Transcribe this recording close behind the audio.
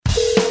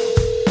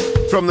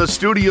From the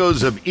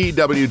studios of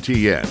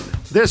EWTN,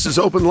 this is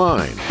Open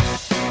Line.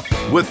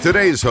 With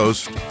today's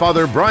host,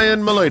 Father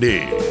Brian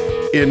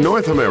Mullady. In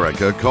North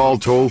America, call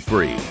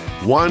toll-free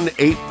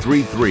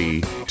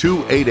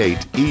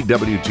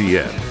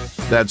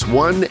 1-833-288-EWTN. That's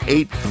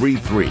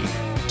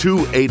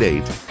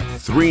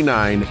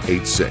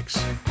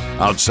 1-833-288-3986.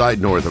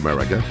 Outside North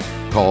America,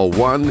 call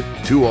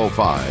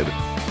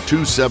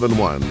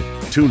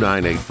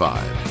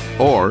 1-205-271-2985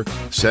 or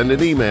send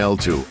an email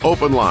to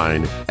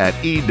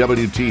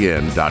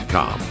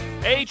openline@ewtn.com.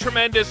 A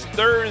tremendous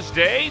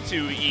Thursday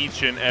to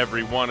each and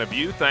every one of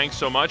you. Thanks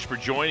so much for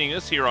joining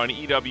us here on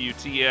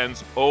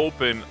EWTN's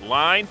Open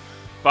Line.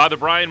 Father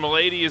Brian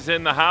Mullady is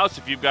in the house.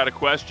 If you've got a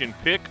question,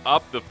 pick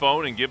up the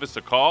phone and give us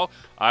a call.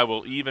 I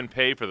will even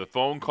pay for the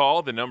phone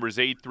call. The number is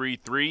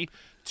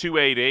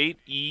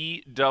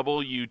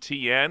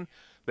 833-288-EWTN.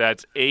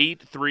 That's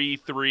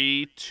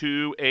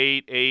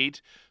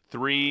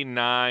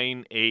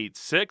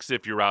 833-288-3986.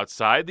 If you're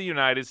outside the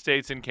United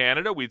States and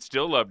Canada, we'd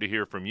still love to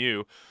hear from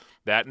you.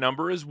 That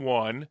number is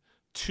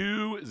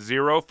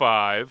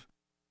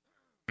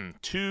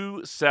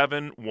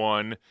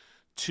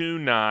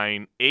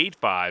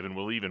 1-205-271-2985, and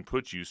we'll even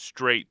put you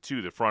straight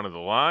to the front of the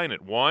line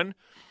at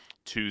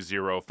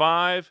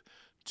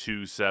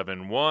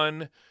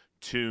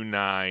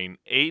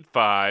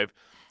 1-205-271-2985.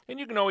 And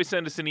you can always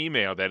send us an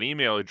email. That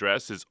email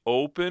address is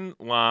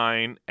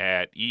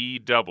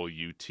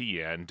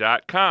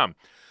openline@ewtn.com.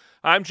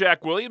 I'm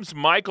Jack Williams.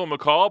 Michael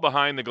McCall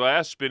behind the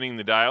glass, spinning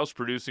the dials,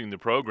 producing the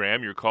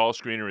program. Your call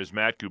screener is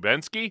Matt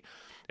Kubensky,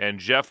 and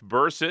Jeff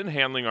Burson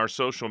handling our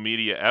social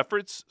media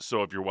efforts.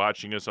 So if you're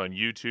watching us on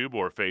YouTube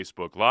or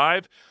Facebook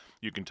Live,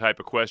 you can type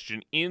a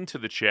question into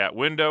the chat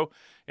window,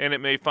 and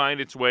it may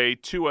find its way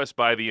to us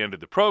by the end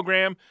of the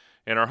program.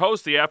 And our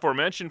host, the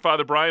aforementioned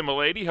Father Brian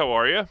Mullady, how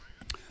are you?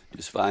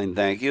 Just fine,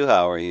 thank you.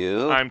 How are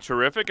you? I'm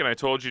terrific, and I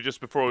told you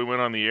just before we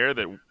went on the air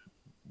that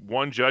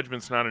one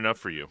judgment's not enough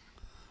for you.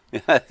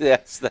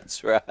 Yes,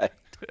 that's right.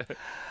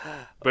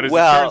 But as it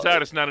turns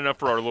out, it's not enough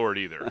for our Lord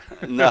either.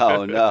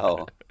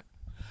 No.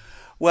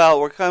 Well,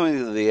 we're coming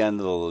to the end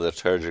of the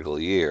liturgical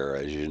year.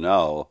 As you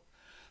know,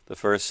 the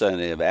first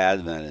Sunday of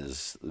Advent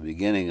is the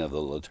beginning of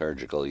the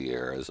liturgical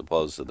year as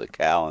opposed to the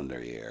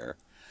calendar year.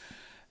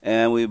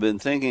 And we've been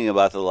thinking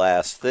about the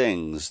last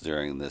things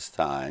during this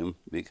time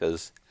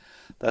because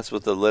that's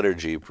what the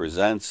liturgy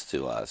presents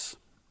to us.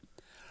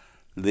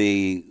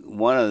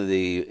 One of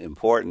the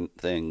important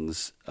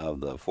things of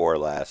the four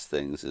last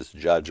things is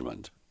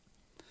judgment.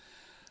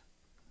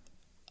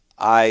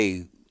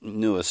 I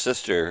knew a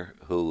sister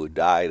who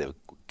died of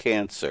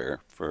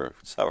cancer,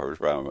 suffered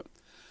from it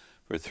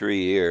for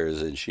 3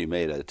 years, and she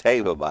made a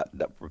tape about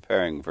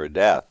preparing for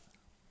death.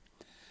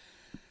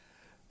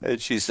 And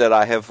she said,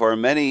 "I have for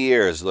many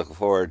years looked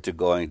forward to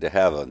going to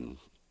heaven.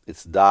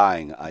 It's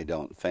dying I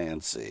don't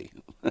fancy."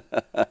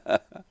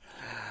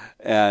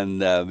 And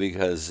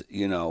because,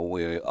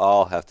 we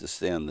all have to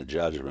stand the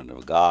judgment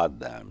of God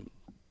then.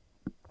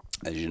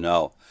 As you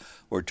know,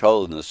 we're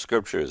told in the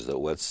scriptures that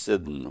what's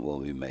hidden will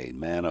be made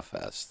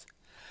manifest.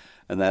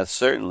 And that's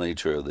certainly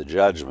true of the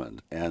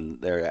judgment.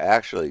 And there are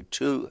actually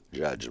two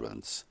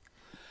judgments.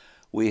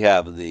 We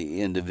have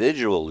the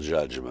individual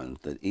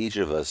judgment that each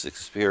of us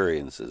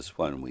experiences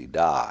when we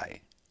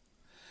die.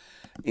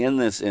 In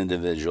this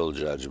individual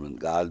judgment,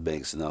 God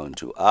makes known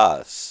to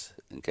us,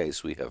 in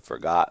case we have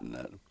forgotten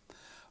it,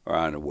 or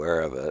aren't aware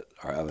of it,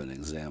 or haven't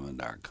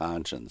examined our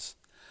conscience,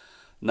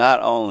 not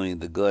only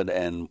the good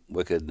and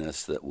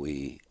wickedness that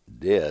we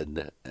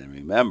did and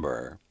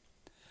remember,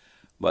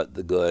 but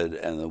the good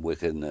and the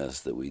wickedness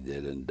that we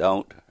did and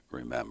don't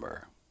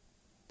remember.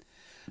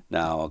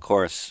 Now, of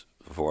course,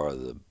 for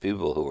the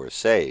people who are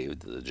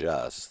saved, the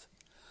just,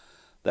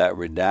 that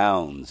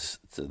redounds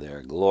to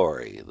their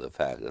glory, the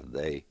fact that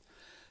they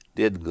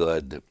did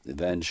good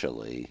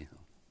eventually,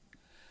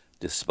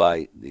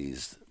 despite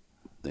these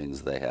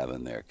things they have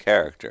in their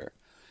character.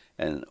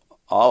 And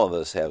all of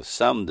us have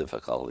some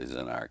difficulties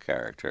in our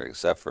character,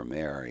 except for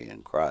Mary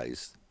and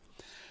Christ,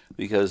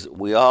 because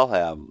we all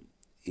have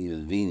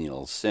even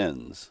venial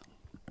sins.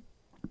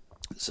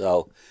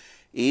 So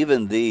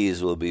even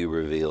these will be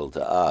revealed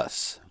to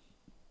us.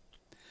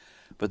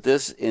 But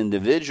this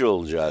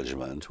individual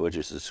judgment, which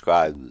is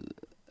described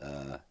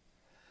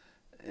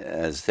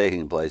as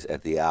taking place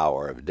at the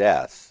hour of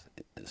death,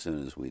 as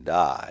soon as we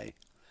die,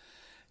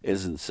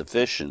 isn't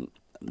sufficient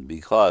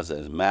because,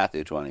 as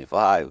Matthew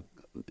 25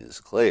 is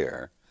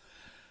clear,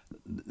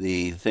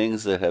 the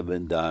things that have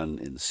been done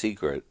in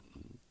secret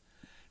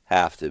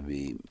have to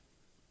be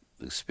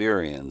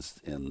experienced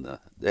in the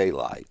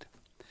daylight.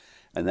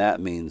 And that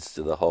means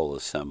to the whole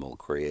assembled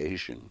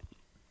creation.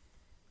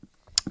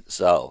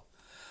 So,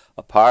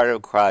 a part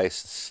of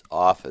Christ's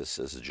office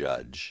as a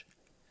judge,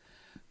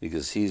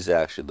 because he's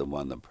actually the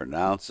one that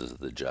pronounces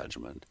the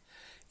judgment,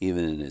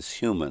 even in his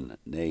human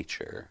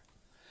nature,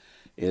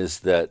 is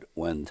that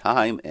when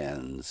time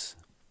ends,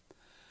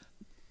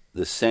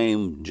 the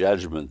same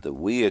judgment that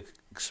we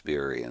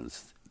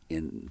experienced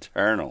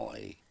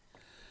internally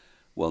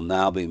will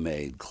now be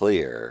made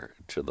clear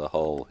to the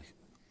whole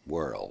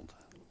world.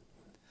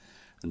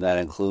 and that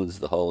includes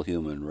the whole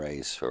human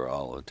race for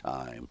all of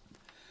time.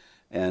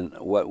 And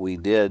what we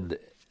did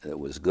that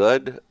was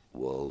good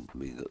will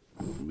be,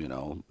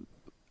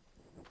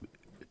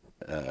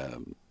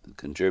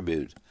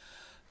 contribute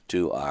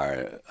to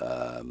our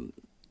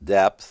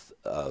depth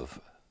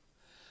of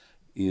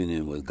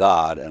union with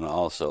God, and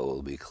also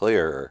will be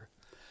clearer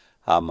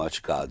how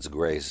much God's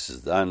grace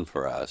has done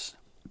for us.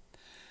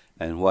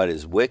 And what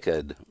is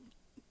wicked,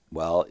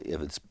 well,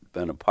 if it's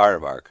been a part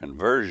of our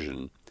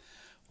conversion,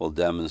 will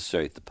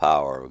demonstrate the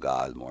power of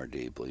God more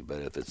deeply.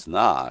 But if it's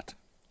not,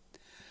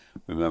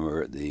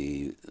 remember,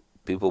 the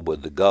people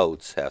with the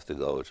goats have to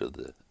go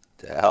to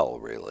hell,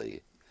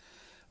 really.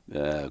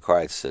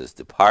 Christ says,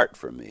 "Depart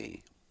from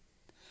me,"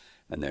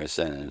 and they're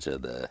sent into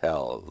the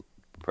hell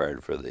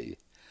prepared for the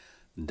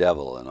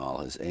devil and all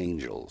his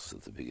angels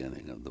at the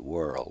beginning of the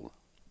world.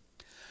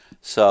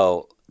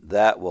 So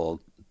that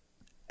will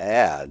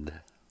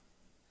add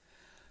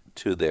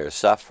to their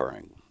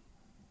suffering,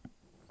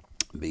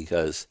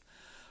 because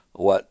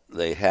what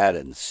they had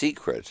in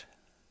secret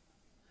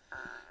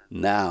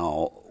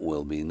now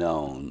will be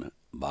known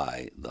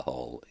by the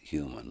whole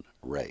human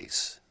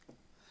race.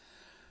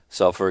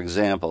 So, for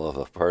example, if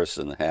a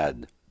person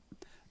had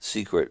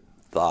secret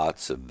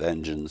thoughts of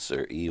vengeance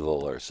or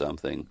evil or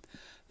something,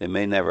 they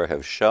may never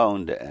have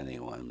shown to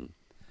anyone.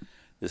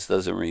 This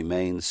doesn't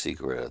remain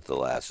secret at the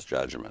Last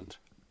Judgment.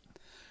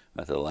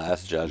 At the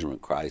Last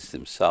Judgment, Christ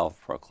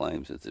himself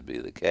proclaims it to be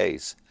the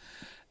case,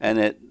 and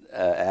it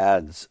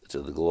adds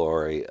to the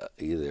glory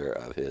either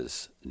of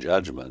his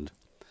judgment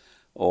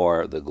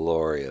or the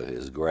glory of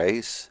his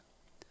grace,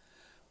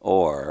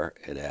 or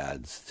it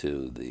adds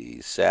to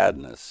the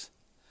sadness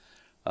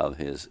of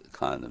his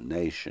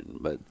condemnation.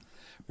 But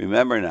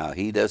remember now,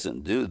 he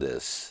doesn't do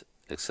this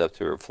except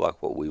to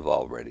reflect what we've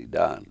already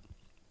done.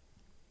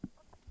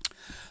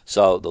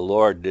 So the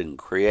Lord didn't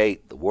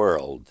create the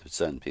world to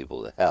send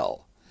people to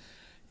hell.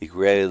 He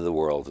created the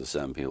world to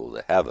send people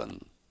to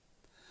heaven.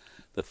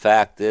 The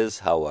fact is,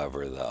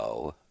 however,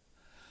 though,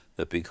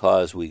 that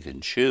because we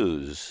can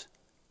choose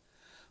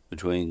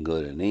between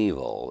good and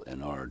evil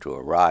in order to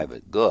arrive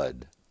at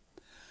good,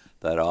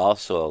 that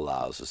also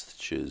allows us to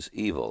choose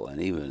evil,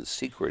 and even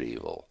secret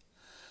evil,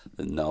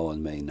 that no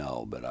one may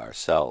know but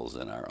ourselves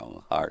in our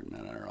own heart and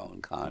in our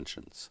own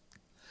conscience.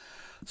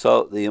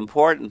 So the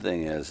important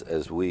thing is,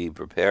 as we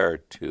prepare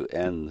to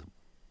end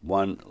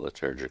one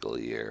liturgical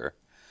year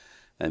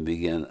and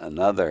begin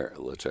another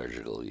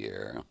liturgical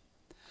year,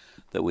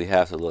 that we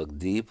have to look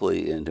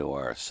deeply into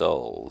our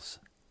souls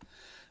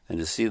and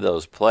to see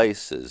those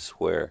places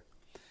where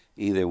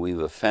either we've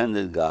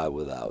offended God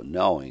without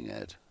knowing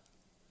it,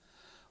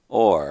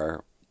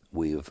 or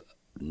we've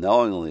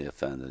knowingly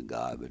offended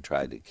God but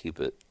tried to keep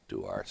it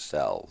to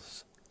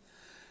ourselves.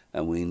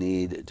 And we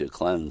need to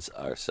cleanse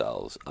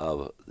ourselves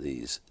of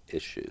these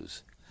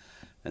issues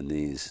and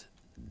these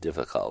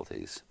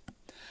difficulties.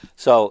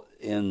 So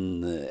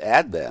in the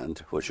Advent,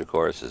 which of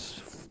course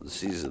is the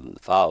season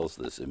that follows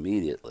this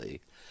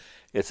immediately,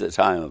 it's a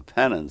time of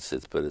penance,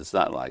 but it's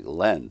not like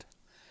Lent.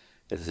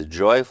 It's a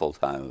joyful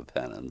time of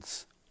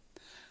penance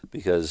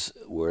because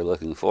we're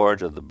looking forward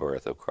to the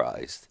birth of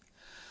Christ.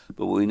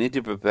 But we need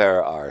to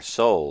prepare our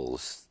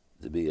souls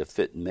to be a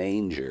fit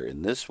manger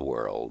in this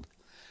world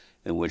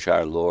in which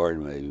our Lord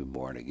may be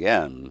born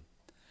again,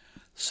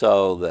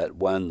 so that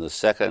when the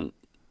second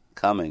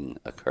coming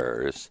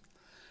occurs,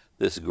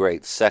 this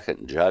great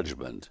second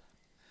judgment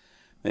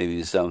may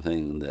be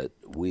something that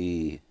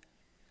we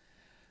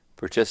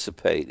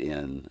participate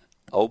in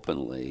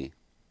openly,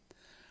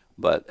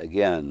 but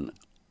again,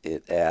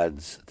 it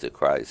adds to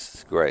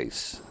Christ's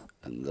grace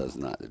and does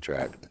not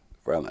detract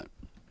from it.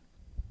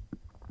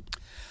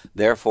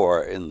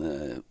 Therefore, in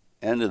the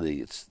end of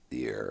the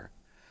year,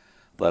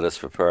 let us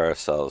prepare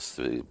ourselves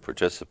to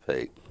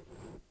participate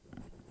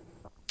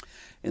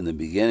in the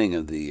beginning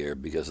of the year,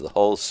 because the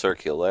whole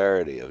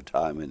circularity of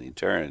time and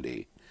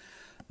eternity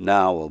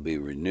now will be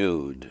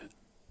renewed,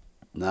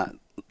 not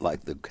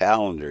like the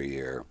calendar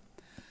year,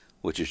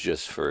 which is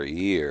just for a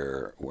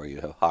year where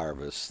you have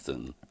harvest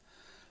and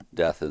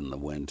death in the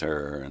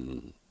winter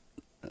and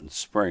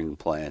spring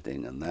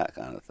planting and that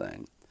kind of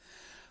thing.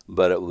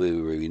 But it will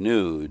be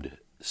renewed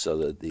so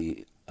that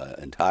the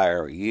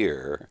entire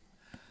year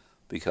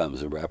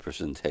becomes a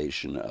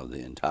representation of the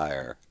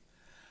entire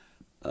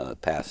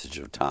passage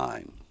of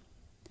time.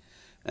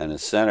 And a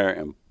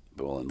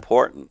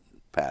important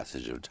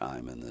passage of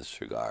time in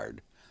this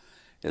regard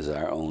is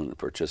our own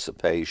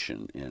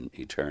participation in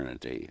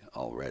eternity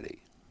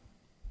already.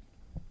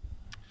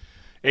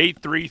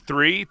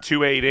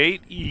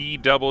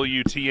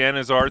 833-288-EWTN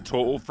is our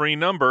toll-free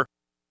number.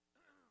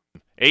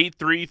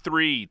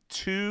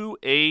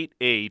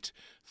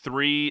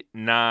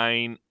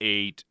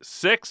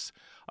 833-288-3986.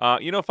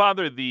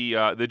 Father,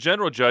 the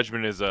general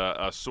judgment is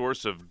a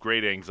source of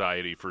great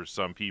anxiety for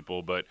some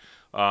people. But,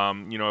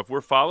 if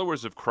we're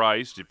followers of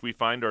Christ, if we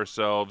find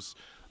ourselves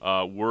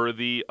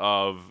worthy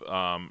of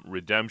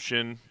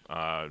redemption,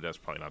 that's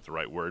probably not the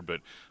right word,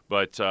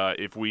 but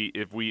if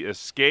we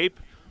escape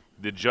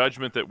the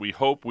judgment that we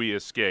hope we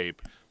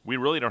escape, we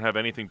really don't have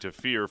anything to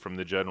fear from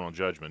the general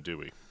judgment, do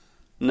we?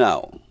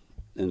 No.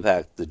 In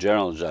fact, the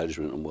general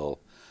judgment will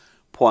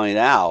point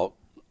out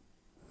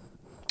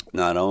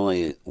not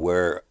only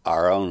where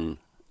our own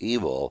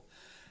evil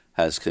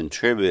has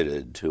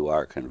contributed to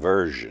our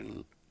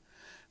conversion,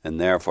 and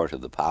therefore to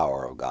the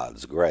power of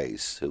God's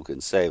grace, who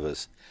can save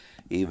us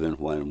even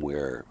when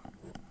we're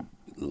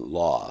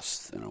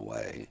lost, in a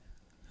way.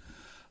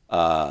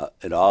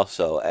 It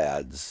also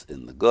adds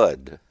in the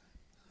good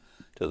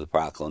to the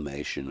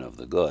proclamation of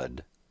the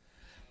good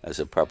as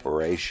a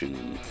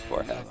preparation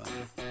for heaven.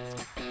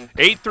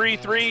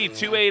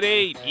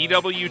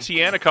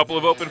 833-288-EWTN. A couple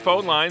of open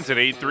phone lines at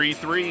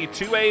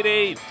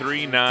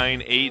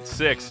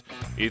 833-288-3986.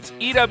 It's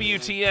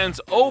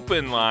EWTN's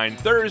Open Line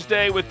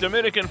Thursday with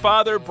Dominican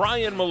Father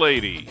Brian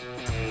Mullady.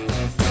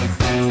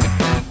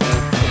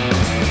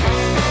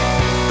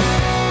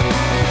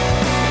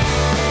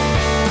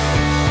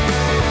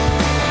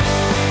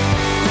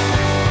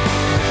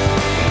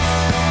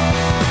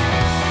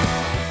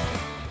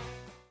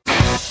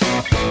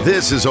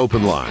 This is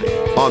Open Line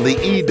on the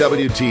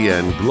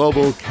EWTN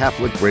Global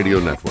Catholic Radio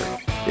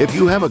Network. If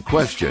you have a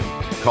question,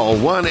 call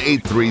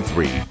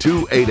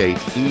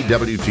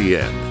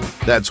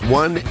 1-833-288-EWTN. That's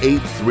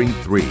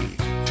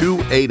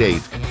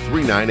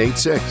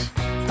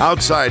 1-833-288-3986.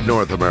 Outside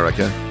North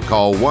America,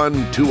 call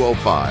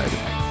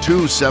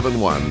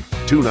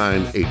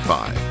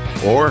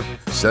 1-205-271-2985. Or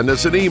send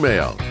us an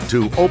email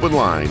to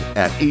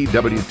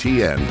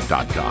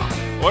openline@ewtn.com.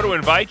 I want to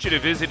invite you to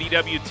visit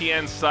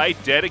EWTN's site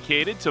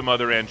dedicated to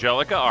Mother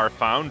Angelica, our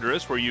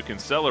foundress, where you can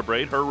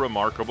celebrate her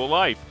remarkable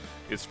life.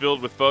 It's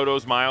filled with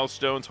photos,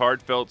 milestones,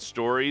 heartfelt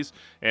stories,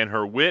 and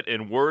her wit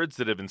and words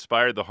that have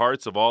inspired the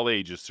hearts of all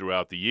ages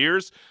throughout the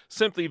years.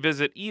 Simply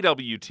visit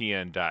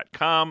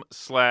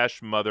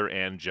EWTN.com/Mother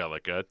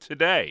Angelica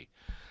today.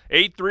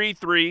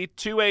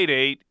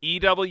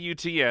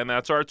 833-288-EWTN.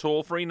 That's our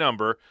toll-free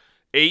number.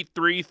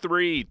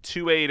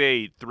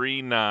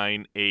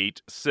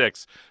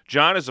 833-288-3986.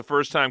 John is a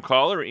first-time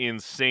caller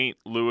in St.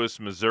 Louis,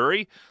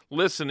 Missouri,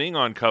 listening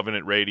on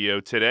Covenant Radio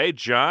today.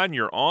 John,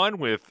 you're on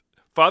with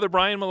Father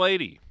Brian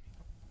Mullady.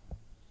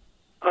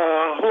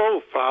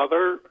 Hello,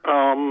 Father.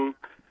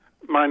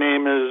 My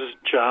name is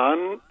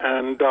John,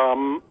 and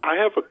I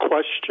have a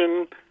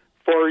question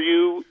for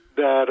you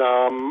that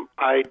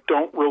I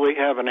don't really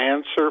have an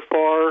answer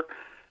for,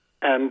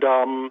 and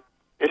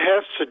it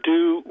has to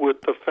do with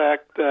the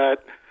fact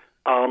that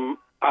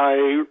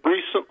I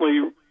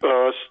recently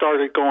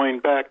started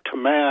going back to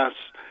Mass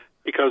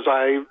because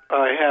I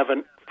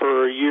haven't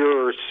for a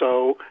year or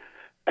so,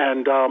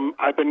 and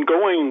I've been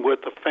going with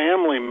a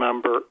family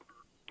member,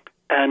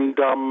 and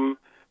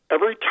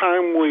every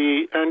time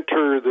we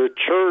enter the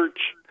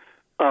church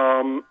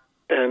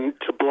and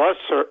to bless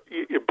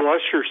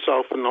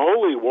yourself in the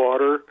holy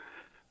water,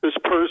 this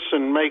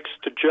person makes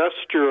the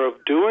gesture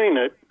of doing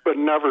it but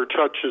never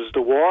touches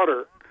the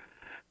water.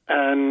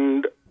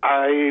 And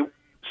I've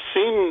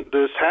seen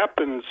this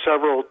happen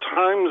several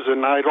times,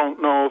 and I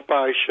don't know if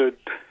I should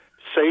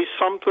say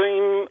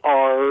something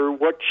or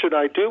what should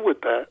I do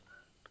with that.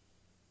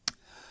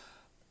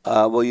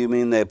 Well, you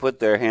mean they put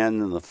their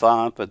hand in the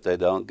font, but they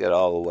don't get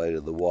all the way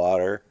to the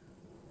water?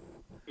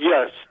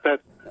 Yes,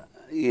 that.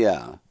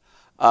 Yeah.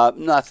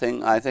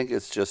 Nothing. I think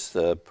it's just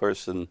a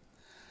person,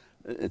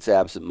 it's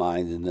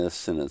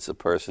absent-mindedness, and it's a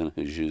person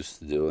who's used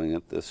to doing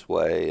it this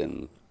way,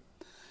 and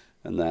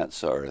that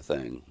sort of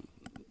thing.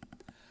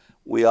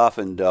 We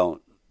often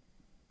don't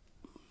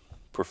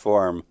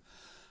perform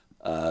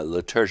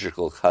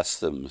liturgical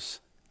customs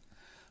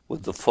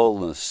with the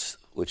fullness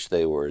which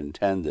they were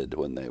intended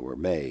when they were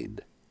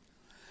made.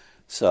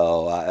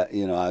 So,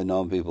 I've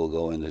known people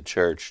go into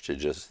church to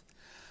just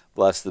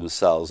bless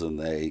themselves, and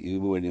you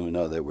wouldn't even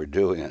know they were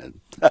doing it.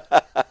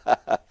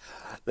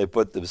 They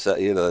put themselves,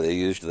 they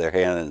used their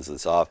hand as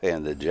this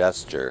offhanded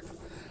gesture.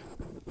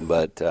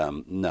 But,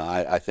 no,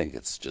 I think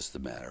it's just a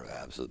matter of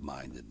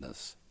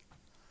absent-mindedness.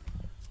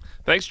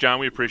 Thanks, John.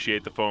 We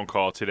appreciate the phone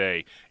call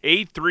today.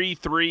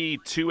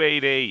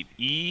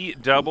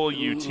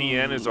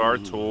 833-288-EWTN is our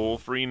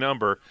toll-free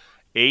number.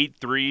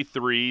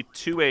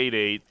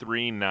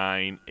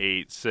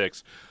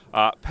 833-288-3986.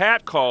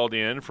 Pat called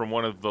in from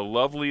one of the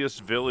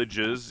loveliest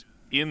villages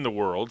in the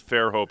world,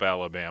 Fairhope,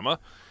 Alabama,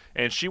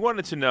 and she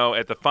wanted to know,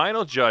 at the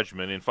final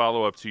judgment, in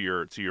follow-up to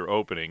your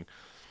opening,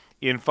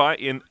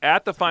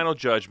 at the final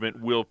judgment,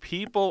 will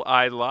people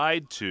I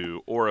lied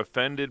to or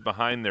offended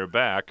behind their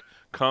back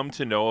come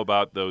to know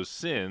about those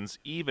sins,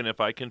 even if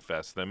I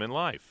confess them in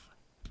life?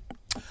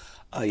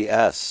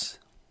 Yes,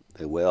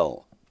 they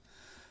will,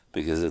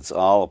 because it's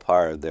all a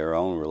part of their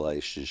own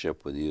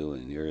relationship with you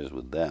and yours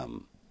with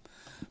them,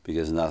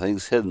 because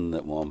nothing's hidden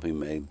that won't be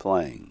made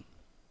plain.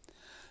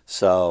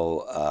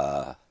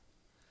 So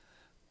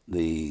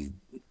the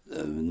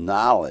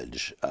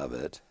knowledge of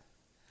it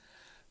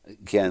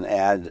can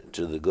add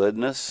to the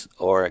goodness,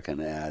 or it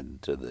can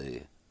add to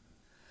the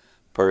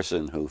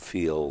person who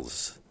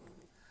feels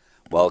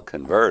well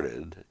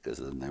converted, because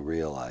then they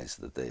realize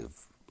that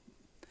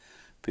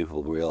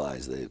people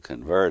realize they've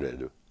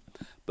converted.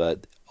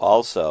 But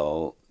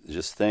also,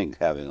 just think,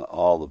 having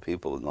all the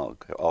people in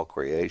all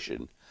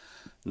creation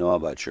know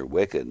about your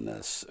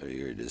wickedness or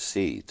your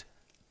deceit,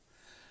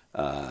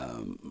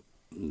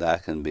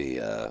 that can be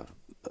a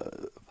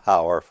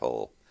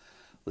powerfully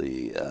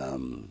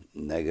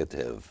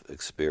negative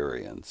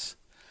experience.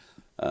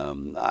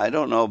 I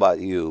don't know about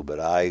you, but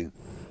I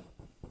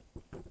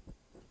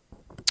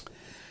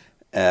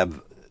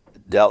have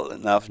dealt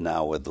enough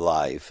now with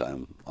life.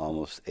 I'm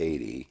almost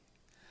 80.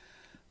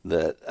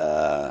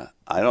 That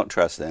I don't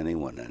trust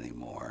anyone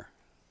anymore,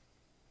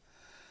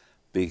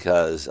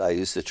 because I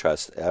used to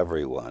trust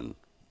everyone,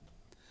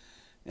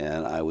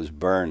 and I was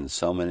burned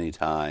so many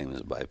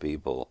times by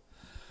people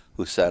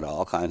who said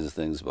all kinds of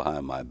things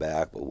behind my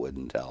back but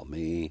wouldn't tell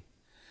me,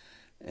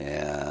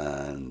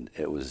 and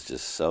it was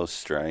just so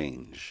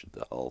strange,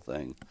 the whole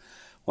thing,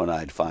 when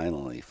I'd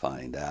finally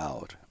find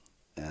out.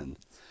 And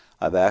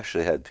I've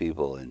actually had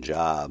people in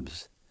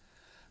jobs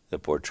that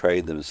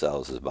portrayed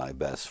themselves as my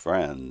best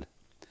friend,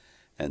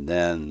 and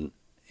then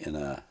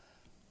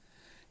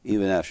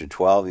even after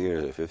 12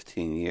 years or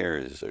 15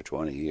 years or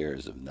 20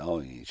 years of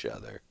knowing each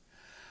other,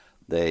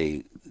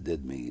 they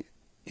did me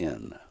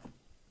in.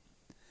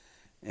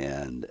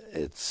 And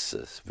it's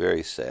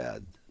very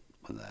sad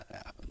when that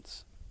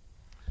happens.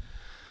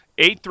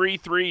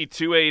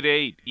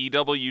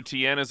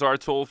 833-288-EWTN is our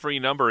toll-free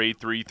number,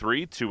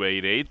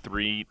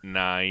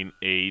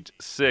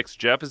 833-288-3986.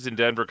 Jeff is in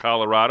Denver,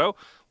 Colorado,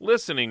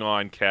 listening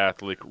on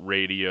Catholic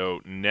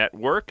Radio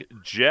Network.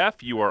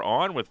 Jeff, you are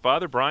on with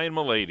Father Brian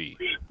Mullady.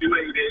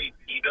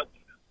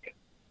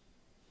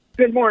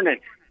 Good morning.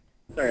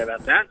 Sorry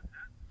about that.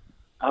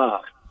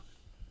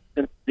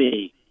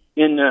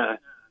 In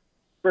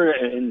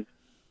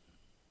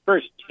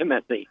First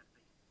Timothy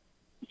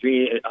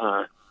 3,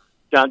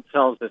 God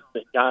tells us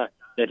that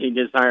He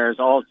desires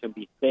all to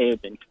be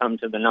saved and come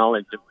to the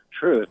knowledge of the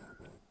truth.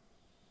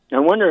 I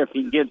wonder if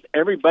He gives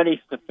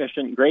everybody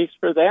sufficient grace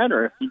for that,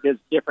 or if He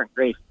gives different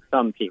grace to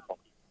some people.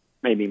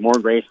 Maybe more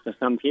grace to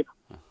some people.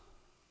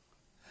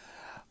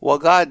 Well,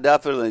 God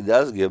definitely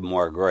does give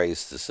more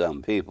grace to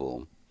some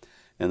people,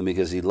 and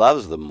because He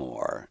loves them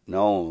more.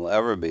 No one will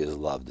ever be as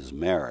loved as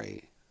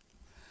Mary.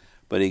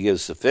 But He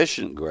gives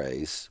sufficient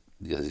grace,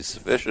 because He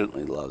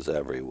sufficiently loves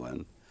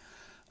everyone,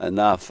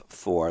 enough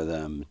for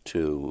them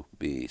to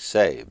be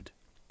saved.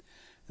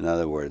 In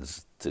other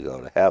words, to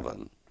go to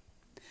heaven.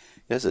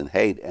 He doesn't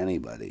hate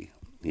anybody.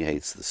 He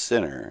hates the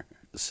sin,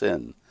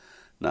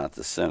 not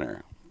the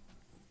sinner.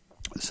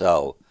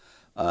 So,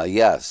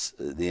 yes,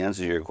 the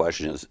answer to your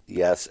question is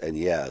yes and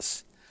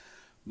yes,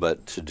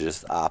 but to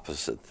just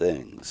opposite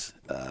things.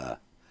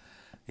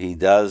 He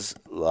does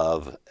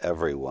love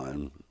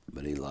everyone,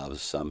 but He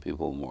loves some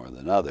people more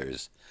than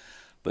others,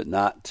 but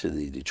not to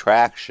the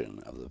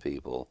detraction of the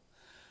people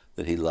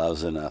that He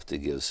loves enough to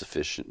give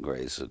sufficient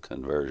grace of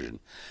conversion.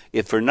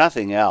 If for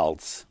nothing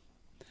else,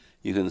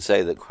 you can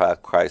say that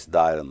Christ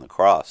died on the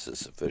cross is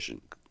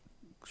sufficient,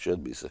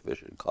 should be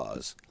sufficient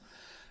cause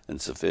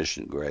and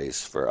sufficient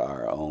grace for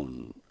our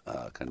own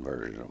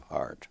conversion of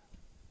heart.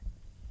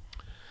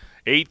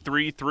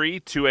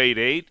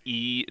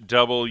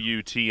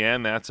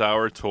 833-288-EWTN, that's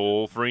our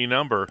toll-free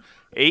number.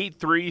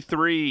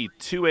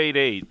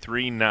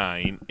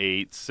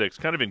 833-288-3986.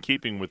 Kind of in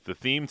keeping with the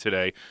theme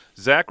today,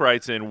 Zach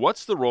writes in,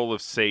 what's the role of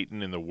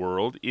Satan in the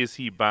world? Is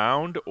he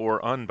bound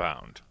or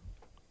unbound?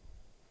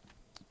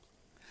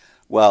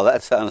 Well,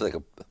 that sounds like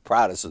a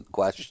Protestant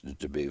question,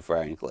 to be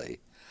frankly.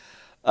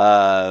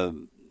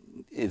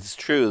 It's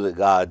true that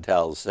God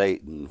tells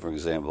Satan, for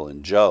example,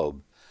 in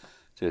Job,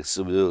 to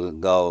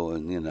go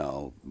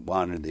and,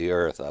 wander the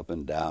earth up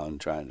and down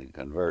trying to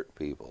convert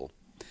people.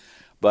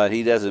 But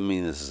He doesn't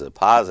mean this is a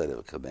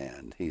positive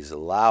command. He's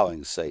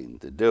allowing Satan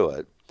to do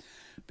it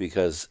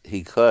because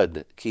He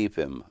could keep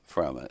him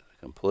from it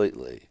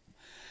completely.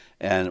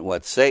 And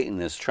what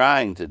Satan is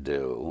trying to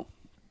do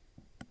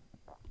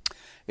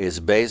is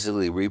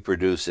basically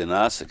reproduce in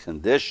us a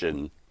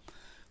condition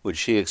which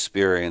he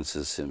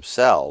experiences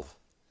himself,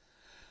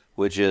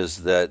 which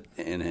is that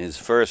in his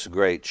first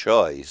great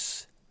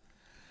choice,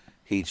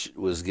 he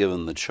was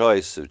given the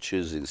choice of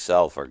choosing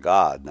self or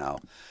God. Now,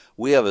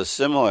 we have a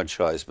similar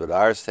choice, but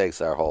ours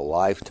takes our whole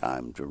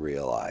lifetime to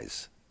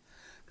realize,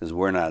 because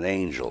we're not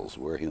angels,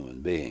 we're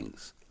human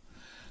beings.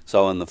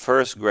 So in the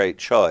first great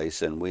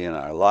choice, and we in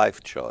our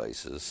life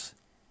choices,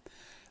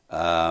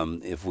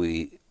 if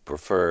we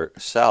prefer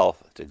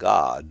self to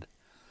God,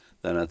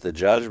 then at the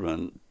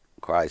judgment,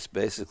 Christ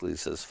basically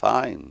says,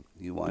 fine,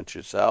 you want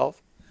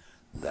yourself?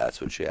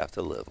 That's what you have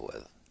to live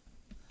with.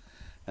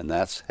 And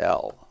that's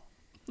hell.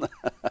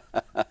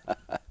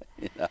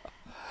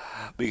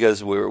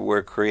 Because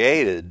we're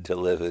created to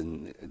live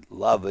in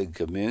love and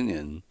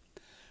communion,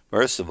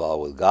 first of all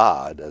with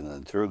God, and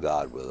then through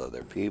God with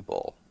other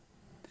people.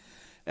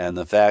 And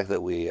the fact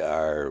that we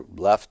are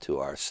left to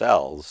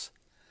ourselves,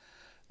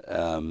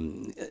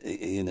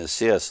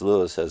 C.S.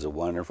 Lewis has a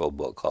wonderful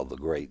book called The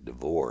Great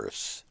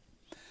Divorce,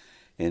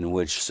 in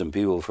which some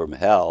people from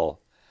hell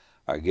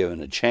are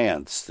given a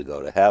chance to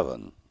go to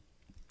heaven.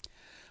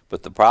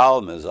 But the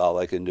problem is all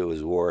they can do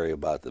is worry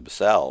about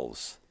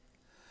themselves.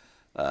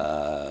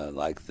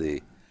 like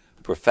the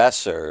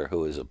professor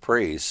who is a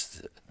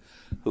priest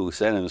who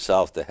sent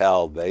himself to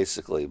hell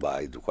basically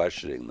by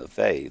questioning the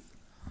faith,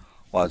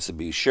 wants to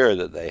be sure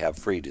that they have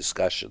free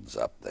discussions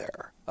up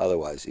there.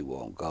 Otherwise, he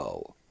won't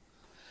go.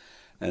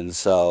 And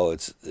so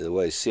it's the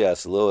way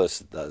C.S. Lewis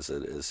does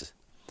it is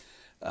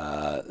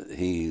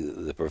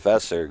the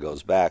professor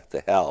goes back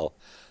to hell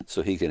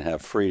so he can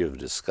have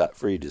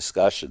free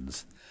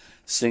discussions,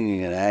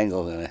 singing an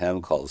Anglican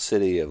hymn called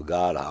 "City of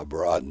God, How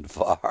Broad and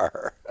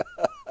Far."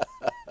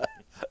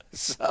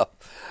 So,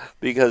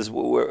 because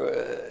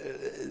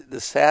the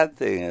sad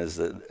thing is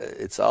that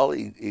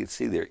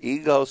it's either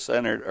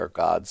ego-centered or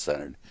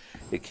God-centered.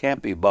 It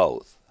can't be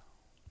both.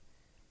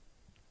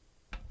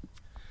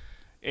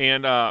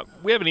 And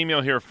we have an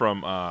email here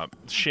from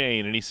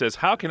Shane, and he says,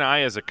 how can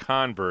I, as a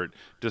convert,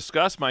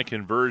 discuss my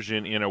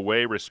conversion in a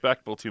way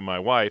respectful to my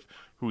wife,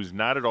 who's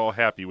not at all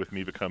happy with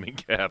me becoming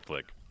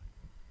Catholic?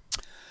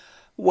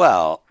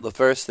 Well, the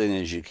first thing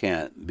is you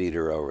can't beat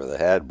her over the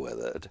head with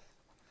it.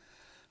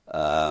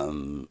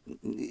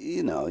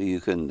 You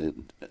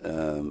can,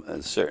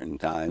 at certain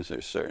times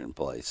or certain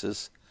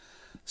places,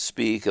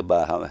 speak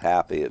about how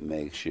happy it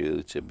makes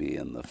you to be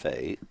in the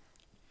faith.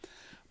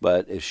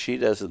 But if she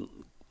doesn't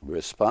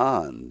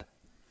respond,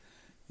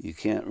 you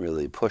can't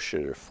really push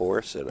it or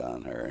force it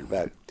on her. In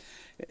fact,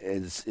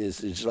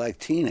 it's like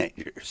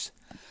teenagers.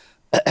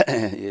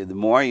 The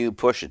more you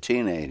push a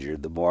teenager,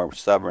 the more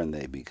stubborn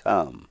they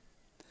become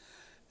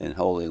in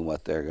holding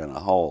what they're going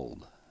to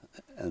hold.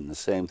 And the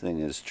same thing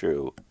is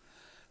true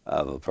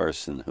of a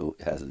person who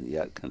hasn't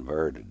yet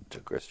converted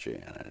to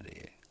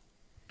Christianity.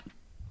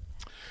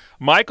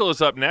 Michael is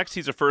up next.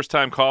 He's a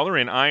first-time caller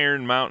in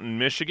Iron Mountain,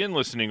 Michigan,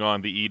 listening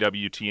on the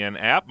EWTN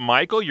app.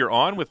 Michael, you're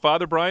on with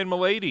Father Brian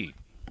Mullady.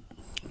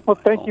 Well,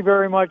 thank you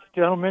very much,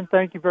 gentlemen.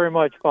 Thank you very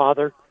much,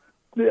 Father.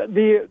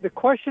 The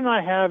question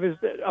I have is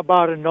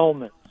about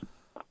annulments.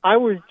 I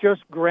was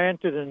just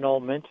granted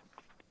annulment,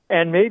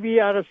 and maybe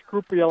out of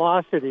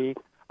scrupulosity,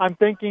 I'm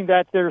thinking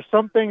that there's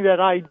something that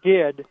I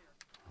did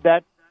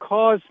that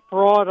caused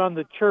fraud on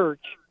the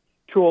church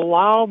to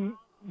allow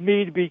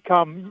me to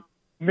become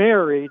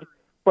married,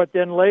 but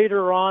then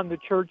later on the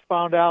church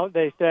found out,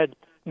 they said,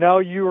 no,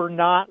 you are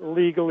not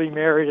legally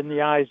married in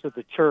the eyes of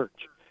the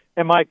church.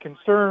 And my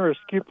concern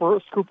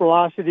or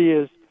scrupulosity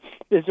is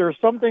there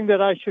something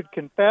that I should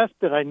confess,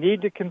 that I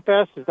need to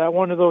confess? Is that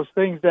one of those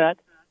things that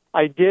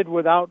I did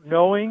without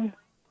knowing?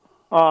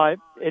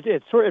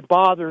 It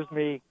bothers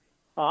me.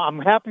 I'm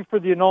happy for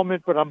the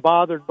annulment, but I'm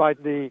bothered by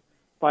the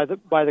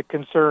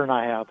concern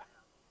I have.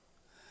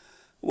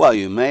 Well,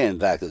 you may in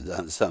fact have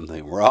done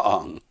something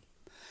wrong,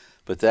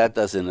 but that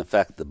doesn't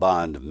affect the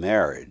bond of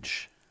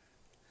marriage.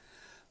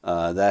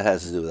 That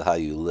has to do with how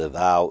you live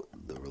out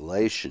the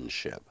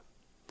relationship.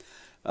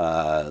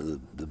 The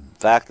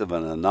fact of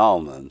an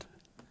annulment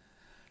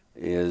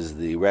is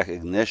the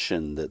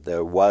recognition that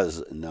there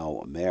was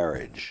no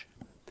marriage.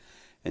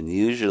 And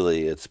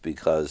usually it's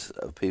because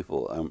of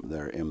people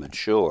they're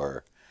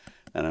immature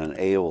and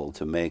unable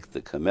to make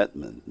the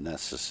commitment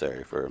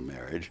necessary for a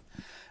marriage.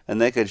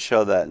 And they could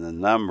show that in a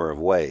number of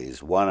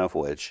ways, one of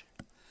which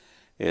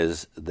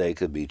is they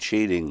could be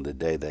cheating the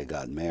day they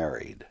got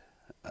married.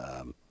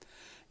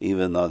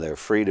 Even though they're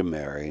free to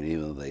marry and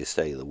even though they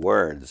say the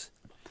words,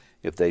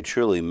 if they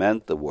truly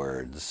meant the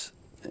words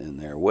in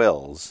their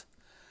wills,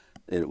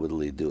 it would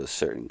lead to a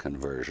certain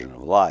conversion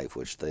of life,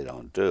 which they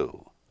don't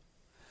do.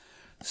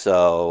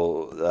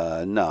 So,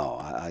 no,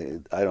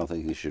 I don't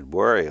think you should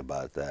worry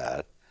about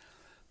that.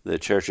 The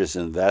church has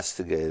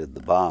investigated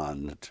the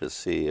bond to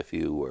see if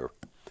you were,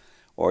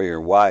 or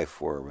your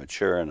wife were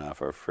mature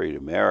enough or free to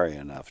marry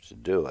enough to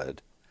do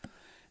it,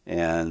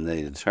 and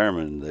they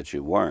determined that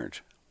you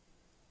weren't.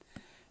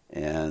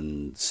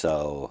 And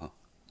so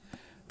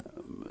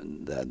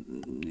that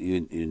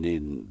you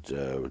needn't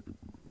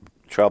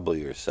trouble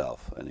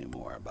yourself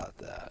anymore about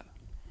that.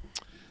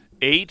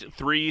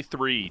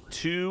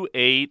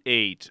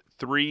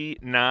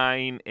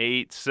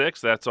 833-288-3986.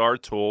 That's our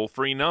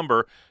toll-free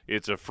number.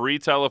 It's a free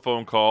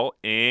telephone call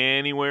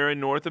anywhere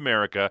in North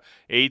America.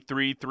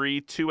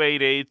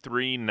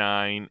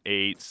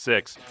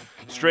 833-288-3986.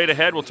 Straight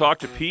ahead, we'll talk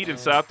to Pete in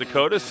South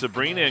Dakota,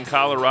 Sabrina in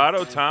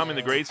Colorado, Tom in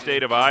the great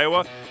state of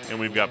Iowa, and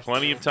we've got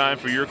plenty of time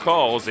for your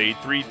calls.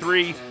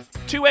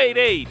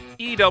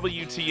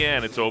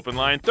 833-288-EWTN. It's Open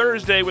Line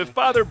Thursday with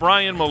Father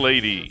Brian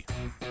Mullady.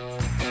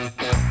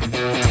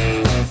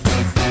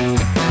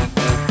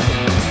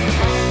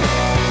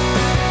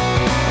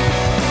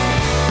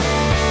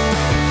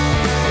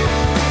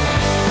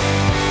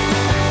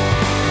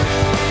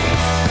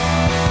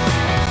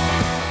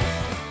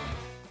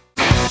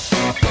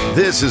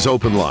 This is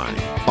Open Line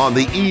on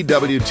the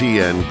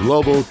EWTN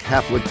Global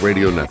Catholic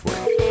Radio Network.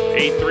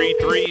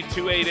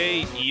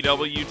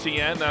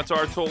 833-288-EWTN. That's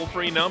our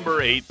toll-free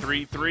number,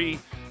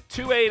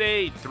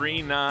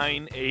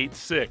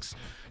 833-288-3986.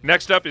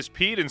 Next up is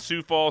Pete in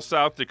Sioux Falls,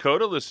 South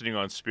Dakota, listening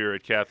on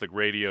Spirit Catholic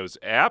Radio's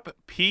app.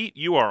 Pete,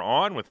 you are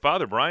on with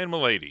Father Brian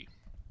Mullady.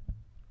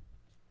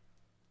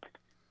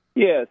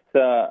 Yes,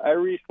 I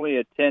recently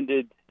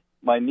attended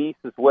my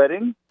niece's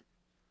wedding,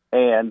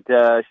 and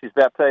she's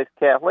baptized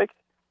Catholic.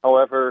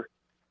 However,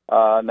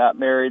 not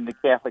married in the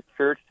Catholic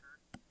Church.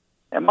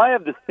 Am I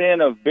of the sin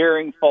of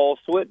bearing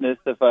false witness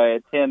if I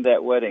attend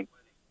that wedding?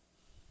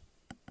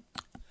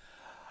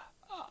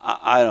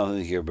 I don't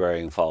think you're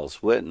bearing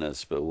false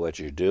witness, but what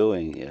you're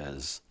doing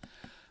is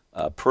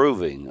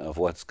approving of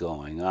what's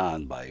going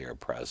on by your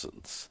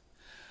presence.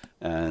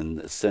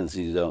 And since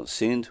you don't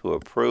seem to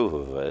approve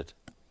of it,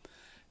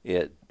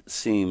 it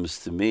seems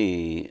to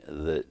me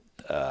that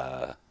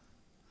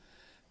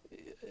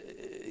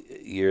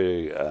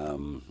you're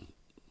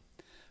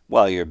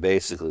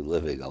basically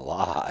living a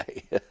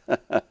lie.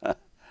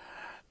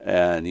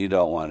 And you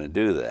don't want to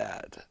do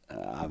that.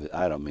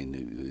 I don't mean to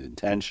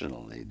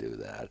intentionally do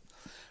that,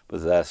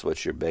 but that's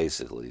what you're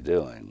basically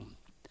doing.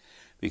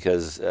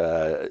 Because,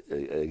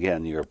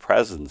 again, your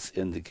presence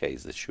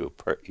indicates that you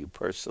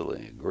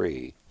personally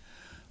agree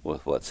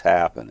with what's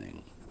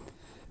happening.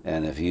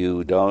 And if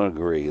you don't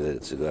agree that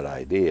it's a good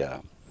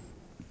idea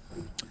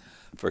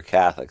for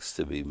Catholics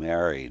to be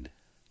married,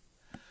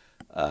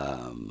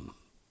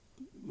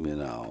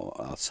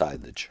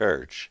 outside the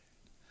church,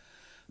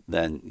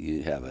 then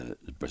you have a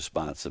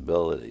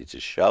responsibility to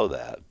show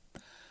that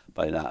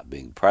by not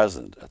being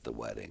present at the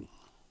wedding.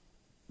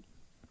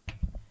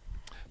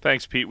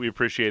 Thanks, Pete. We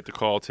appreciate the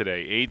call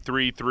today.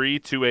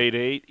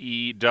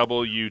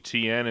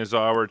 833-288-EWTN is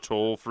our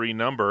toll-free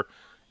number.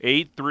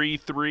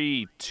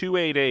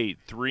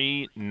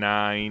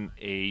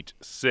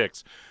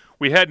 833-288-3986.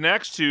 We head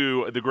next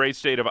to the great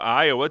state of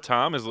Iowa.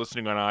 Tom is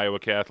listening on Iowa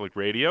Catholic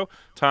Radio.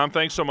 Tom,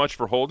 thanks so much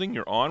for holding.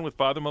 You're on with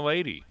Father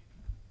Mullady.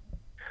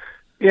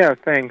 Yeah,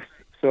 thanks.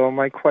 So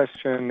my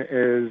question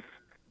is,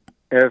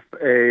 if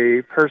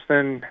a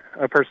person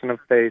of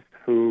faith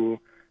who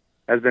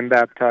has been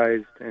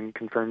baptized and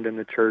confirmed in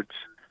the church,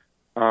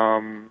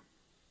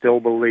 still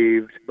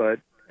believed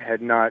but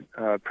had not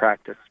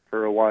practiced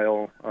for a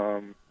while,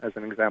 as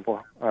an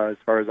example, as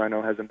far as I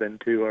know, hasn't been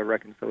to a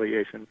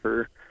reconciliation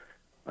for,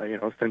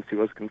 since he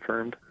was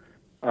confirmed,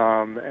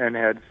 and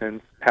had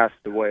since passed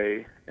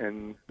away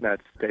in that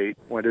state.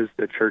 What is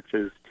the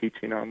church's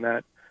teaching on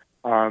that?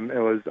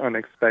 It was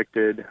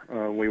unexpected.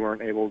 We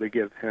weren't able to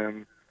give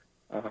him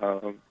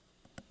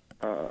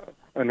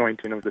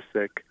anointing of the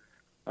sick.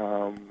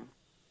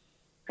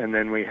 And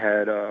then we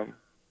had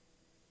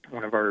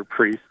one of our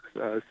priests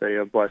say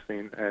a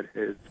blessing at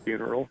his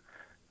funeral.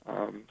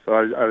 So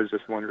I was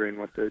just wondering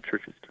what the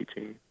church's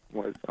teaching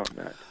was on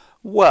that.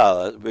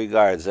 Well, it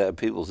regards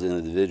people's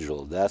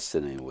individual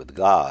destiny with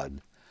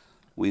God,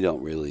 we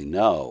don't really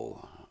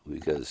know,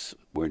 because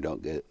we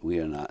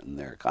are not in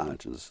their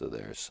conscience of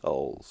their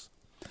souls.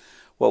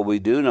 What we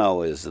do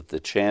know is that the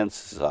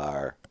chances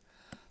are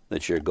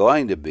that you're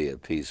going to be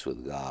at peace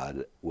with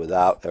God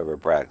without ever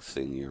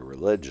practicing your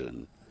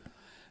religion.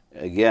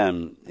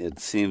 Again, it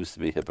seems to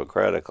be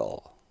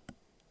hypocritical,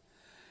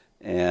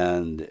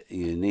 and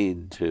you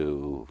need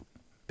to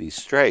be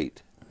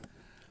straight,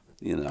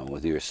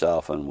 with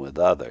yourself and with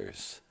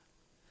others.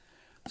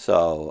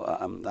 So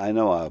I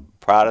know a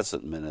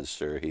Protestant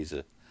minister.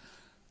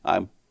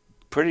 I'm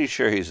pretty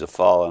sure he's a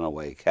fallen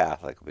away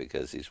Catholic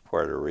because he's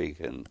Puerto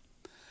Rican.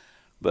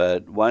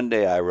 But one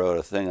day I wrote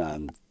a thing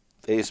on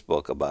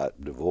Facebook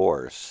about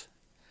divorce,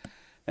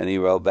 and he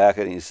wrote back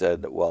and he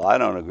said, "Well, I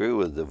don't agree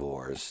with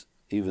divorce,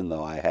 even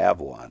though I have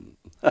one."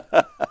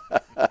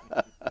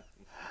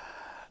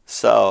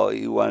 So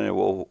you wonder,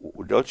 well,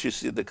 don't you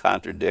see the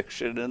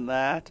contradiction in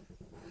that?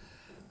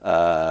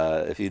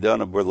 If you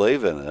don't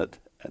believe in it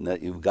and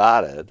that you've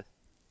got it,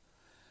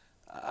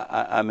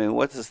 I mean,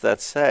 what does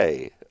that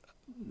say?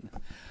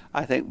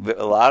 I think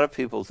a lot of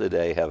people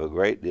today have a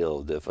great deal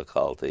of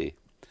difficulty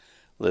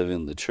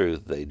living the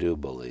truth they do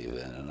believe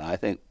in. And I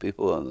think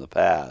people in the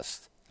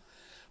past,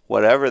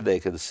 whatever they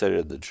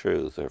considered the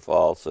truth or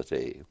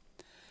falsity,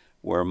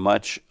 were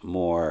much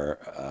more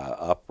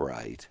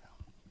upright,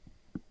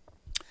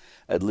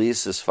 at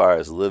least as far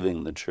as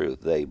living the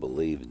truth they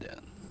believed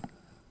in.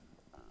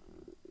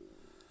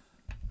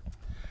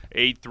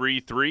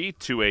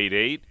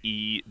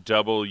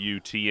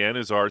 833-288-EWTN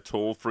is our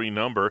toll-free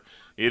number.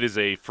 It is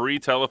a free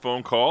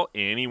telephone call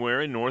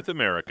anywhere in North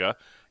America.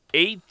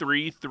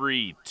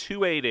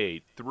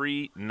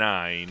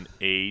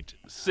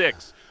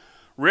 833-288-3986.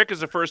 Rick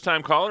is a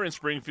first-time caller in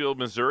Springfield,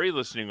 Missouri,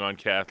 listening on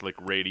Catholic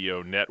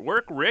Radio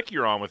Network. Rick,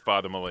 you're on with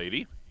Father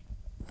Mullady.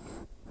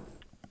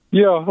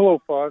 Yeah, hello,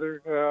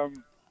 Father.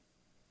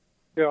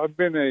 I've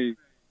been a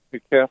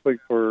Catholic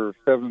for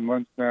 7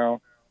 months now,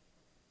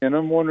 and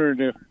I'm wondering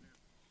if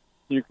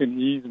you can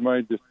ease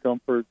my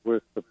discomfort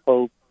with the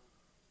Pope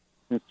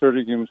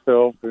inserting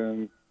himself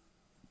in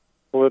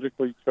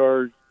politically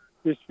charged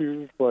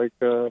issues like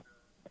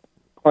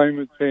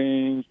climate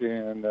change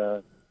and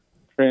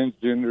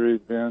transgender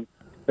events,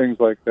 things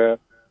like that.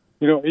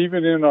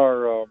 Even in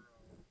our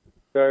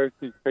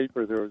diocese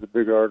paper, there was a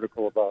big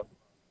article about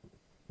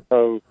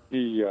how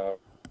he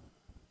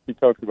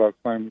talked about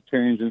climate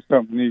change and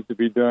something needs to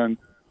be done.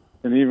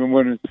 And even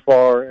went as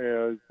far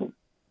as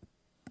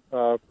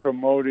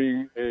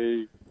promoting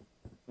a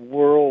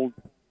world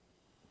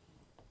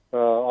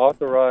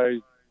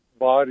authorized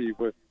body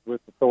with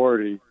with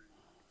authority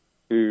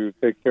to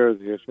take care of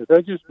the issue.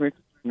 That just makes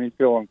me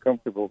feel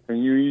uncomfortable. Can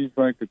you ease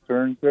my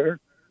concerns there?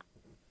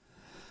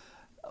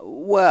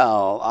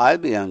 Well,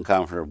 I'd be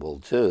uncomfortable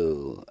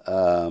too.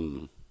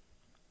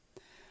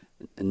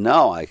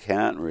 No, I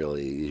can't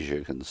really ease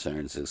your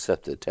concerns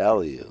except to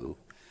tell you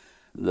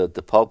that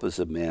the Pope is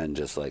a man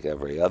just like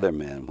every other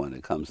man when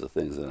it comes to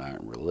things that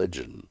aren't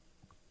religion.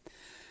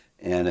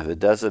 And if it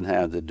doesn't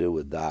have to do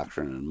with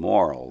doctrine and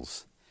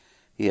morals,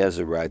 he has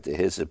a right to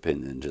his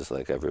opinion just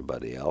like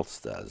everybody else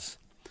does.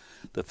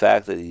 The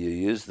fact that you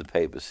use the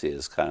papacy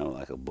as kind of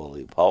like a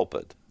bully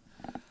pulpit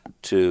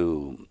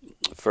to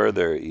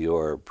further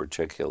your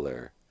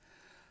particular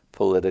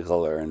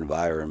political or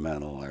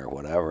environmental or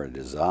whatever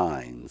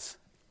designs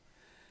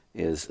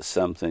is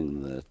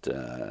something that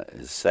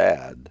is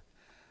sad.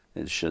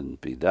 It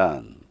shouldn't be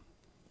done.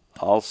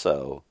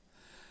 Also,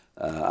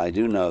 I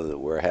do know that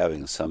we're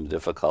having some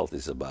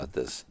difficulties about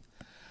this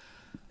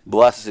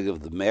blessing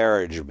of the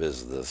marriage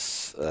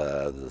business,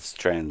 this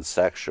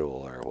transsexual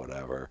or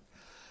whatever.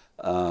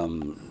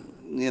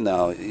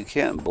 You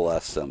can't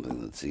bless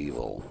something that's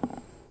evil.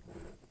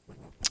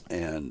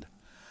 And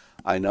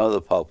I know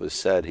the Pope has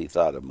said he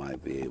thought it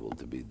might be able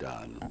to be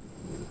done.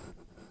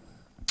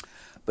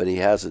 But he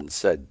hasn't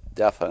said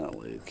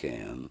definitely it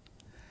can.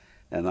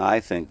 And I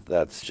think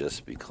that's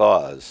just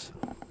because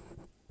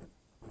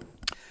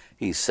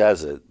he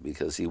says it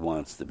because he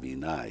wants to be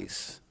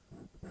nice.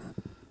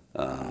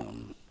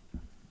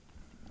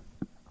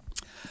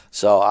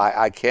 So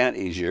I can't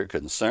ease your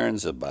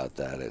concerns about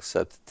that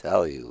except to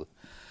tell you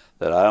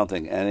that I don't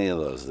think any of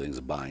those things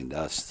bind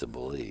us to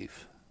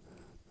believe.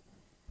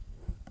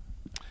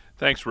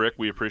 Thanks, Rick.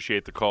 We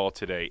appreciate the call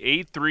today.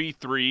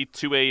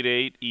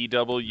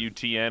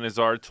 833-288-EWTN is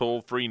our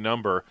toll-free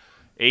number.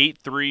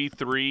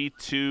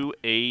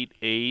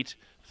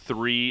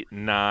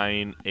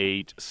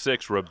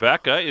 833-288-3986.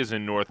 Rebecca is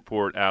in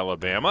Northport,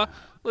 Alabama,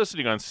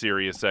 listening on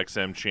Sirius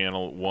XM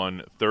Channel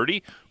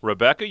 130.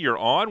 Rebecca, you're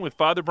on with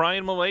Father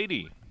Brian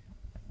Mullady.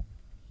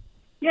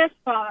 Yes,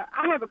 Father.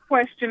 I have a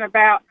question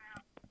about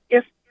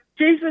if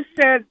Jesus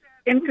said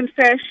in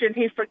confession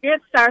he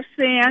forgets our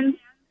sins,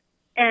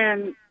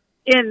 and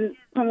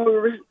when we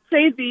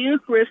receive the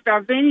Eucharist, our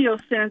venial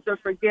sins are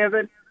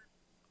forgiven.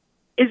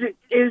 Is it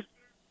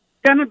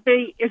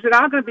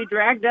all going to be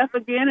dragged up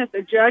again at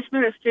the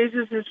judgment if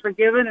Jesus has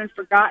forgiven and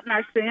forgotten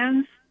our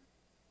sins?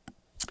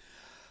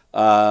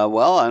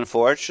 Well,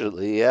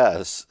 unfortunately,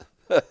 yes.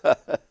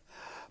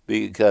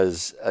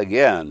 Because,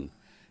 again,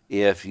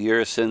 if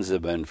your sins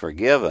have been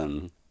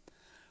forgiven,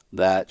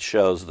 that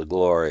shows the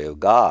glory of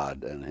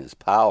God and his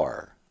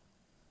power.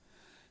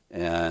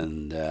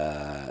 And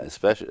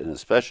especially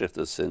if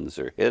the sins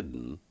are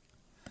hidden,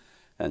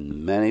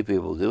 and many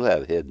people do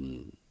have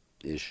hidden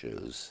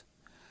issues,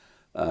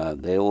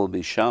 they will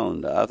be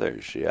shown to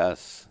others,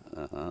 yes.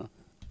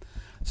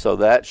 So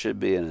that should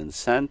be an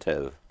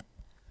incentive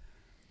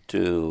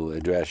to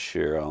address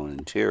your own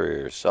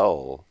interior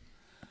soul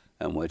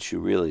and what you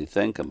really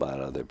think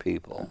about other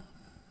people.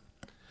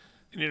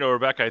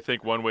 Rebecca, I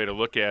think one way to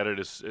look at it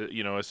is,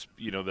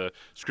 the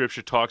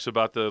Scripture talks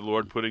about the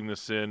Lord putting the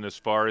sin as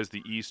far as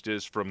the east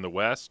is from the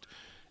west.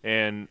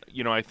 And,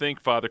 I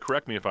think, Father,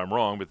 correct me if I'm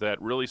wrong, but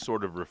that really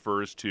sort of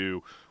refers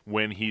to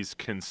when he's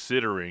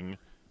considering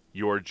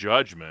your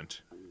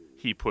judgment,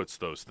 he puts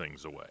those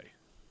things away,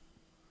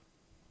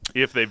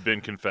 if they've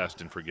been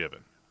confessed and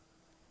forgiven.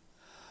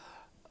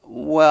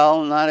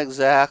 Well, not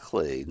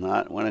exactly.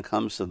 Not when it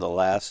comes to the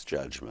last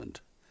judgment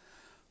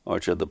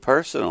or to the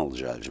personal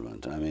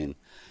judgment. I mean,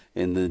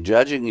 in the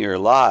judging your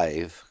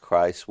life,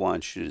 Christ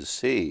wants you to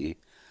see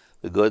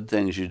the good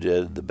things you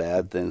did, the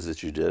bad things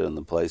that you did, and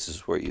the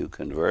places where you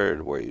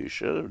converted, where you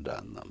should have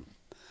done them.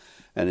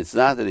 And it's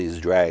not that he's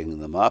dragging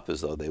them up as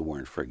though they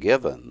weren't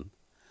forgiven.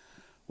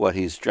 What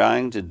he's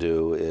trying to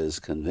do is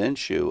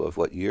convince you of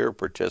what your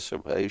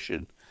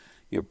participation,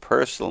 your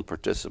personal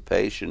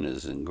participation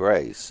is in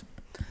grace.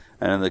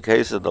 And in the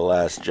case of the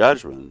Last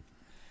Judgment,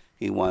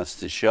 he wants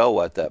to show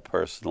what that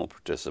personal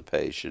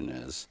participation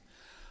is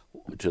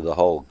to the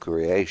whole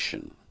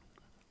creation.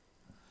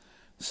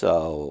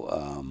 So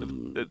I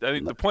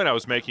think the point I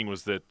was making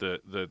was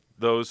that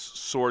those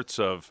sorts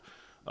of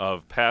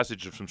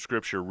passages from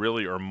Scripture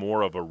really are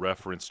more of a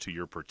reference to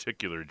your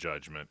particular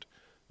judgment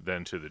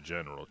than to the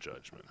general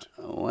judgment.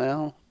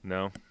 Well,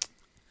 no,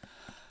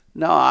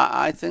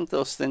 I think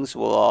those things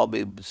will all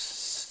be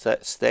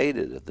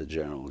stated at the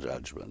general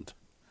judgment.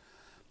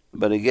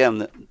 But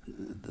again,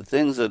 the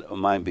things that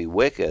might be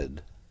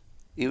wicked,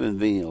 even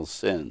venial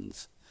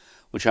sins,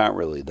 which aren't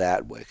really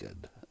that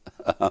wicked,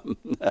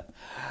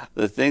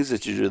 the things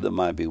that you do that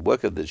might be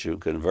wicked that you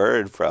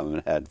converted from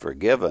and had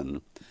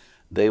forgiven,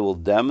 they will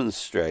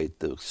demonstrate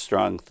the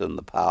strength and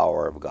the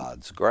power of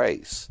God's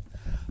grace.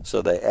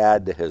 So they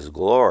add to his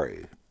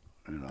glory.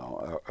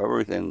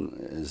 Everything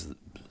is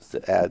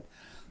to add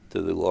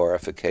to the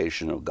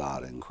glorification of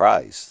God in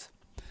Christ.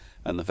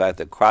 And the fact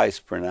that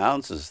Christ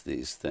pronounces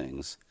these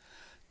things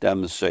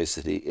demonstrates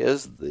that he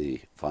is the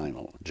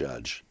final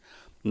judge.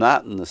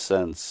 Not in the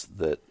sense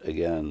that,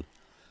 again,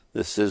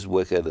 this is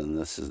wicked and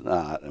this is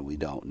not, and we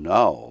don't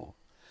know,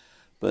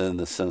 but in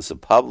the sense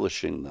of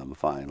publishing them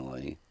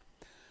finally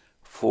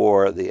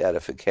for the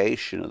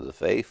edification of the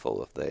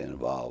faithful if they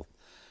involve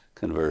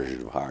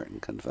conversion of heart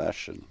and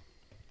confession.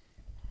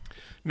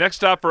 Next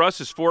stop for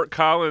us is Fort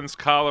Collins,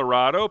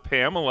 Colorado.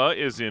 Pamela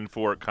is in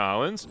Fort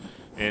Collins,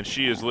 and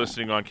she is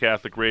listening on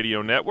Catholic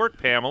Radio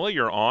Network. Pamela,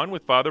 you're on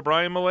with Father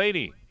Brian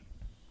Mullady.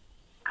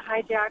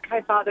 Hi, Jack. Hi,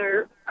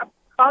 Father.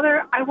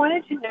 Father, I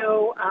wanted to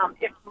know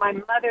if my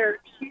mother,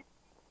 she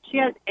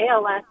has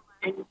ALS,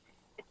 and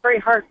it's very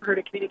hard for her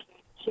to communicate.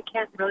 She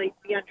can't really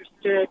be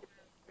understood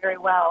very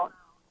well.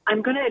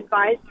 I'm going to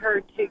advise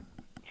her to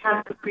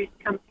have the priest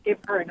come to give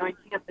her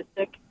anointing of the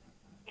sick.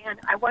 And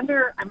I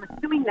wonder, I'm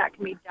assuming that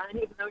can be done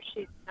even though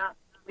she's not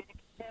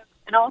communicative.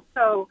 And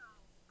also,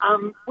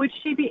 would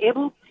she be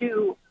able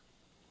to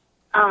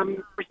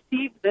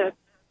receive the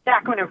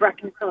sacrament of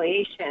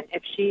reconciliation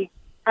if she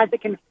has a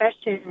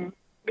confession,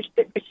 but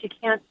she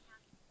can't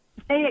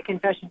say a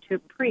confession to a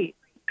priest?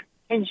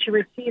 Can she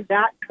receive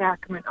that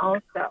sacrament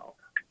also?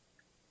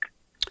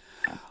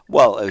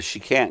 Well, if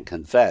she can't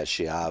confess,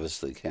 she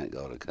obviously can't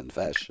go to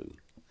confession.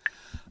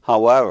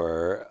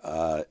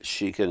 However,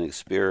 she can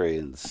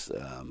experience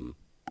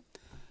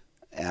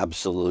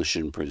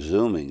absolution,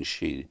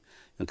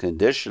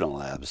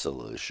 conditional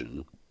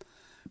absolution,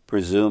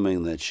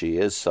 presuming that she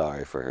is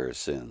sorry for her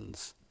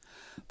sins.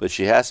 But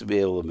she has to be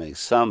able to make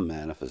some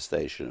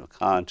manifestation of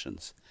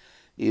conscience,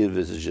 even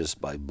if it's just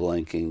by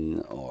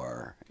blinking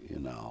or,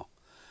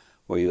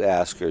 where you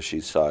ask her if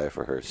she's sorry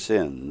for her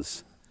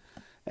sins.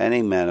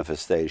 Any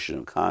manifestation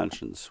of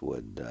conscience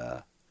would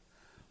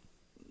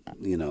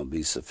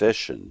be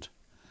sufficient.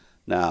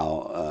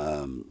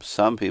 Now,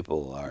 some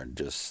people are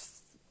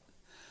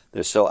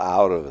they're so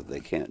out of it they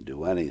can't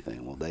do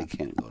anything. Well, they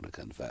can't go to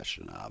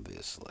confession,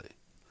 obviously.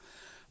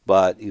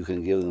 But you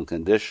can give them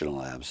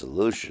conditional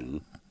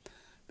absolution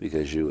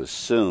because you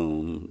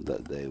assume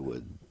that they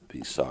would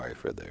be sorry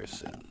for their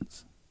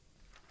sins.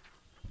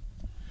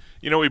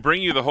 We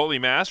bring you the Holy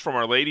Mass from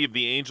Our Lady of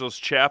the Angels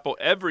Chapel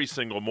every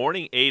single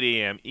morning, 8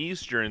 a.m.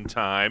 Eastern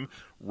Time,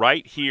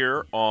 right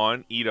here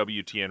on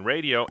EWTN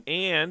Radio,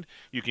 and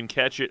you can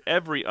catch it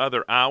every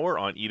other hour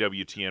on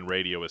EWTN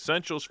Radio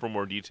Essentials. For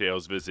more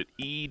details, visit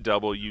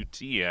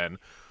EWTN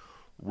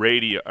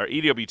Radio or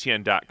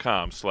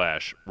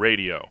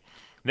EWTN.com/radio.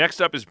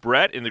 Next up is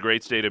Brett in the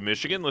great state of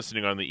Michigan,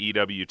 listening on the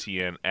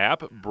EWTN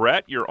app.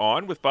 Brett, you're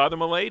on with Father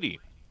Mullady.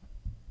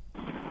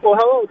 Well,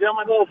 hello,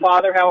 gentlemen. Hello,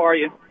 Father. How are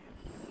you?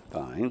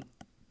 Fine.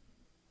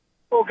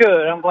 Well,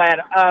 good. I'm glad.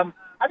 I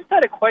just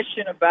had a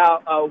question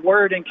about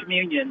Word and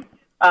Communion.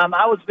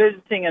 I was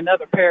visiting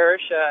another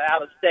parish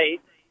out of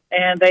state,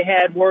 and they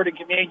had Word and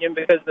Communion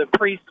because the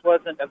priest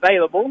wasn't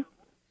available,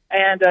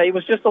 and he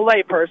was just a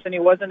lay person. He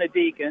wasn't a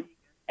deacon.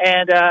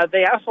 And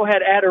they also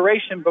had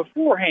adoration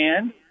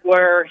beforehand,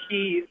 where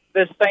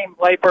this same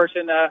lay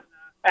person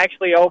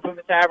actually opened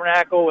the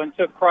tabernacle and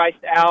took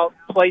Christ out,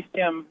 placed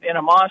him in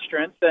a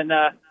monstrance, and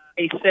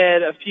he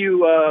said a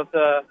few of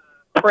the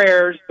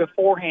prayers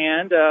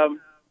beforehand,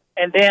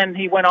 and then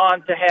he went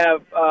on to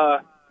have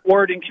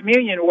Word and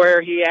Communion,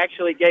 where he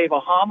actually gave a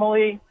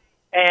homily,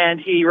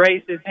 and he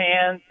raised his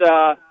hands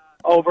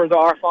over the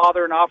Our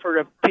Father and offered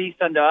a peace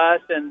unto us,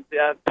 and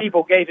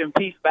people gave him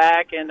peace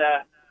back, and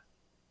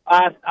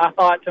I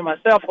thought to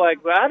myself,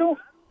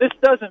 this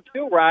doesn't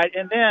feel right,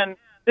 and then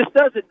this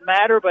doesn't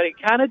matter, but it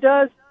kind of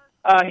does.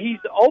 He's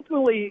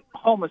openly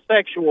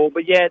homosexual,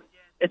 but yet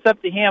it's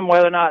up to him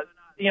whether or not,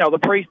 the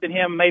priest and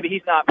him, maybe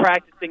he's not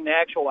practicing the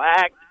actual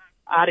act.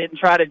 I didn't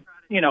try to,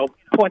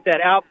 point that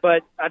out,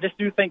 but I just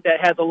do think that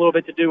has a little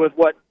bit to do with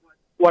what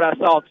I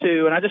saw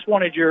too, and I just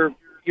wanted your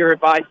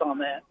advice on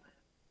that.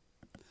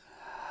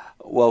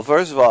 Well,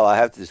 first of all, I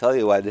have to tell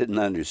you I didn't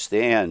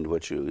understand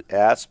what you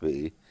asked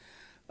me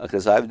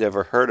because I've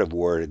never heard of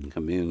Word and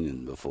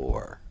Communion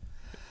before.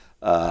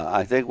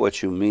 I think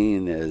what you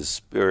mean is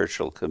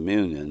spiritual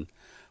communion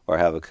or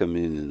have a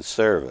communion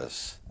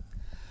service.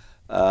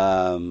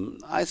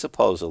 I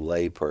suppose a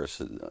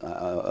layperson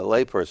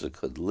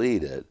could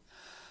lead it.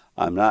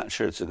 I'm not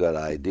sure it's a good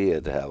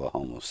idea to have a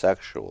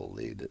homosexual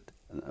lead it,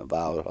 an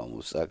avowed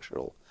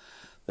homosexual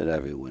that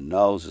everyone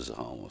knows is a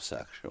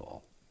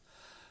homosexual.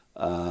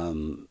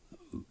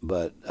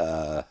 But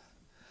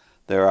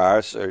there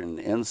are certain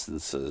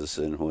instances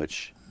in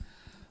which,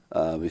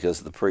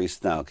 because the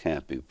priest now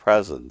can't be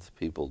present,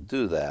 people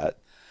do that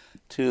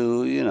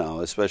to,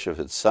 especially if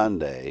it's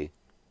Sunday,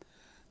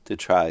 to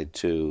try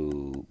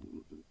to,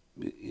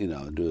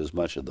 do as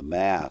much of the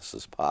Mass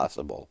as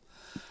possible.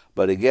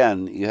 But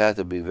again, you have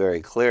to be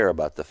very clear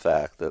about the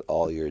fact that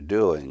all you're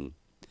doing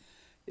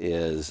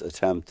is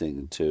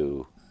attempting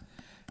to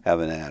have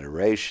an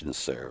adoration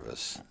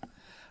service.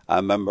 I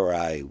remember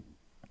I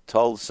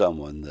told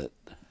someone that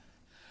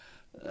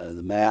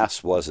the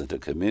Mass wasn't a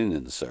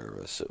communion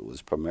service. It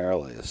was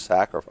primarily a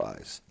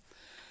sacrifice.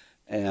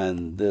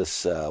 And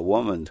this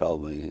woman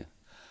told me,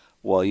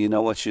 well,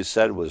 what you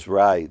said was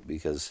right,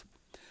 because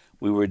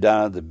we were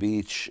down at the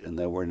beach and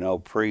there were no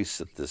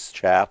priests at this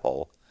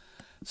chapel.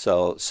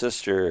 So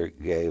Sister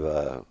gave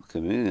a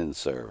communion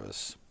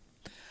service.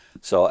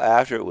 So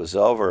after it was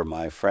over,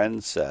 my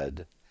friend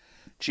said,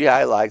 "Gee,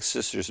 I like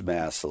Sister's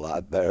Mass a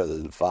lot better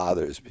than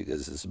Father's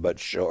because it's much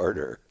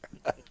shorter."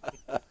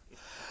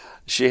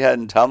 She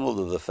hadn't tumbled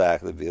to the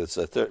fact that it's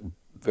a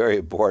very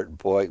important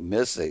point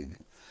missing,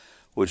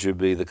 which would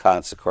be the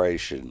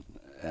consecration.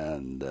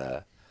 And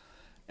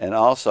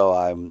also,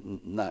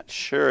 I'm not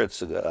sure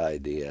it's a good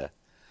idea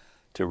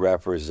to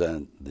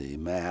represent the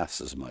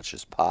Mass as much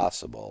as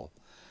possible,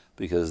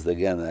 because,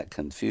 again, that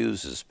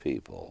confuses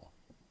people.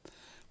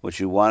 What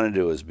you want to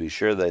do is be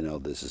sure they know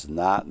this is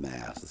not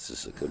Mass, this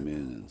is a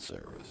communion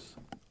service.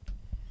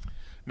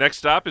 Next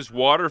stop is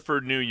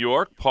Waterford, New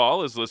York.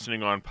 Paul is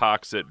listening on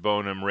Pax et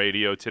Bonum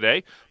Radio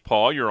today.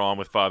 Paul, you're on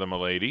with Father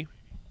Mullady.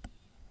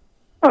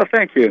 Oh,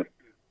 thank you.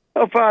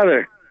 Oh,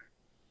 Father,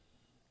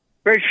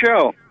 great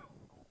show.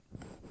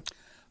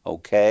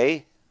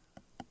 Okay.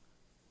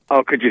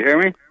 Oh, could you hear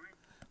me?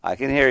 I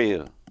can hear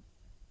you.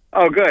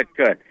 Oh, good.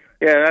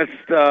 Yeah,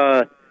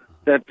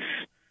 that's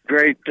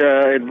great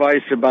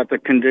advice about the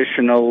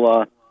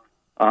conditional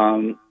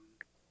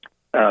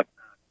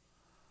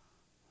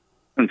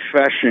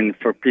confession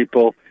for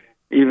people,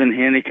 even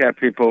handicapped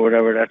people,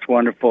 whatever. That's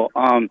wonderful.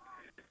 I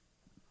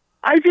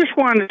just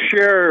wanted to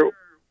share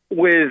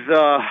with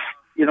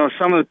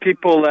some of the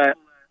people that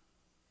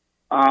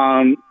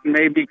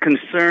may be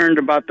concerned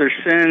about their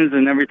sins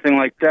and everything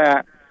like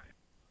that.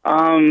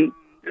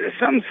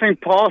 Something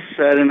St. Paul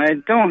said, and I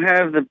don't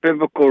have the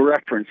biblical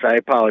reference. I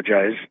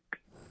apologize.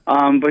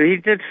 But he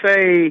did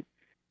say,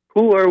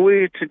 "Who are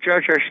we to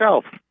judge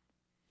ourselves?"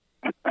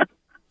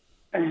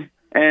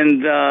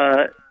 And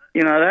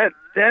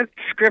that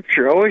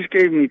scripture always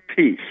gave me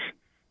peace.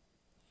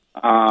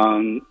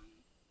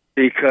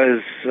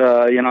 Because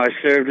I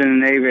served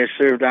in the Navy, I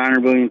served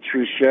honorably in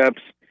 3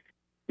 ships.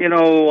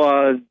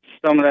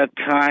 Some of that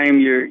time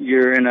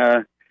you're in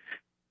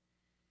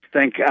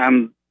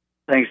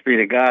thanks be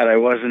to God, I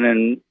wasn't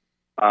in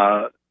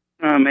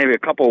maybe a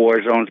couple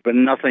war zones, but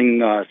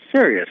nothing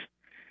serious.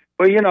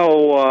 But you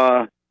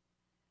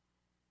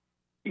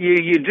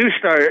do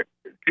start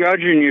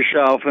judging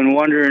yourself and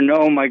wondering,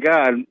 oh my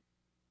God,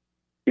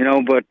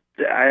 But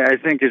I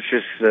think it's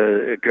just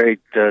a great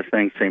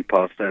thing St.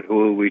 Paul said.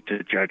 Who are we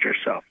to judge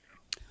ourselves?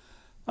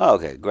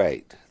 Okay,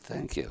 great.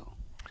 Thank you.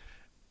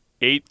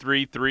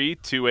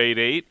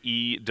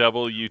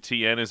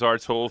 833-288-EWTN is our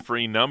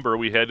toll-free number.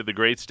 We head to the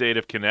great state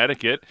of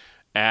Connecticut.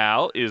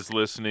 Al is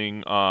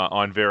listening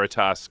on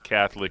Veritas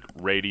Catholic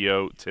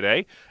Radio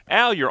today.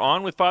 Al, you're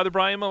on with Father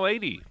Brian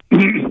Mullady.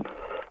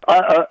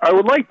 I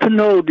would like to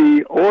know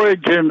the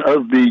origin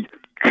of the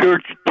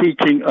church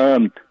teaching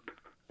on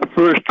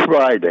First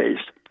Fridays.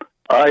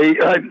 I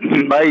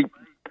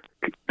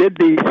did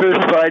the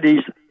First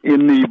Fridays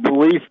in the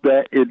belief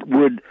that it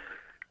would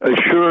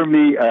assure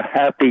me a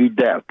happy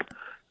death.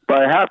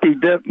 By happy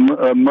death,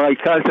 my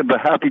concept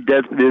of happy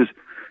death is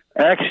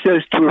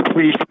access to a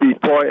priest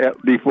before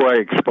I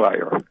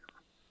expire.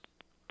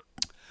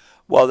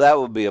 Well, that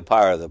would be a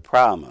part of the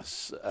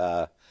promise.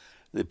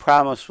 The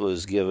promise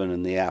was given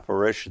in the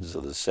apparitions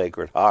of the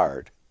Sacred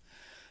Heart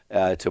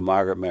to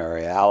Margaret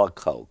Mary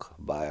Alacoque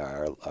by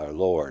our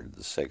Lord,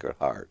 the Sacred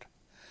Heart.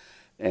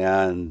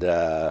 And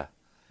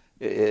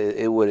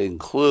it would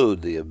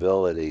include the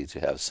ability to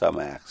have some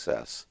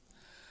access,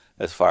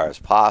 as far as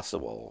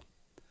possible,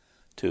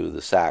 to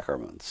the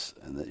sacraments,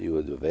 and that you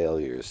would avail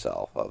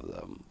yourself of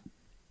them.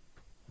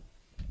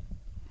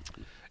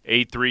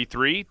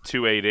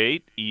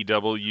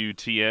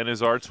 833-288-EWTN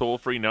is our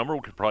toll-free number.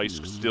 We could probably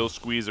still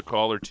squeeze a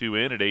call or two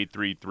in at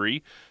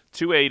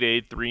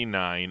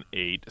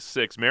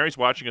 833-288-3986. Mary's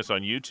watching us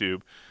on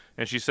YouTube,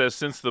 and she says,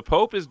 since the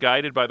Pope is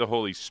guided by the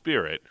Holy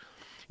Spirit,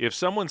 if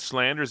someone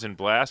slanders and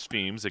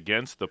blasphemes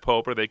against the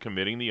Pope, are they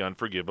committing the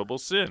unforgivable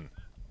sin?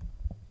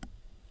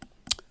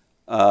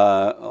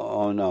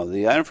 No,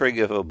 the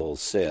unforgivable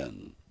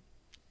sin.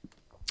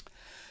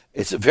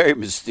 It's a very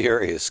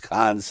mysterious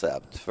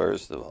concept,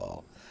 first of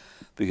all,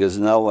 because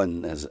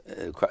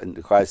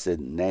Christ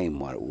didn't name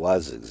what it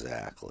was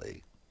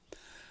exactly.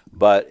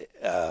 But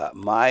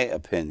my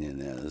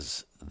opinion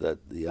is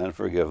that the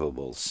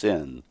unforgivable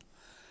sin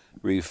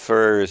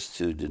refers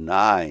to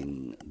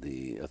denying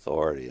the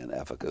authority and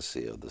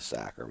efficacy of the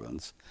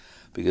sacraments,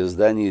 because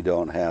then you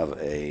don't have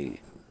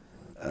a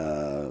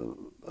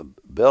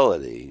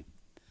ability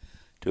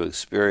to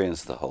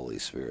experience the Holy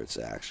Spirit's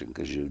action,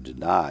 because you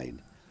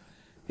denied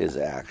his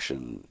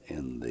action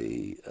in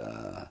the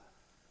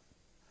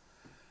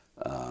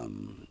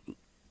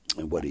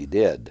in what he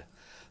did.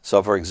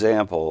 So, for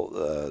example,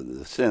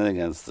 the sin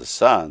against the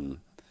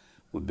Son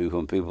would be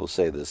when people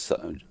say the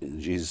Son,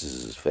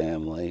 Jesus'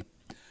 family,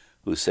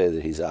 who say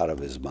that he's out of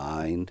his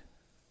mind.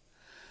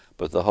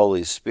 But the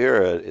Holy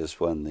Spirit is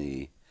when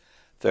the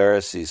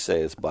Pharisees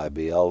say it's by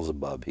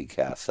Beelzebub he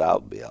casts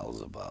out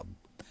Beelzebub.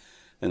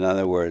 In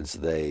other words,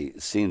 they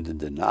seem to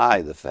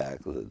deny the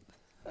fact that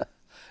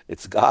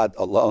it's God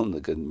alone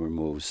that can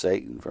remove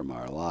Satan from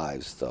our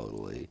lives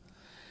totally,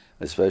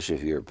 especially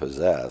if you're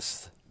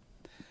possessed.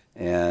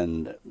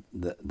 And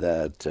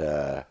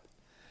that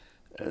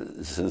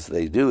since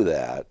they do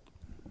that,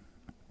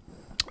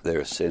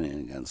 they're sinning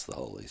against the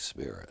Holy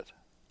Spirit.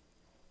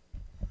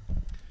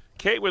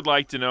 Kate would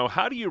like to know,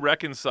 how do you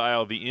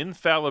reconcile the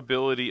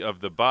infallibility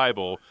of the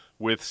Bible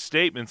with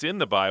statements in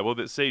the Bible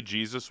that say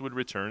Jesus would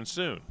return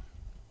soon?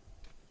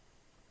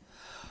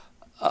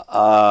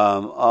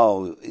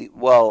 Oddly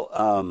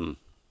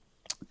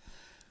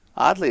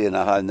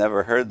enough, I've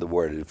never heard the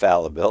word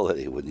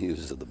infallibility when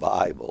used in the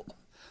Bible.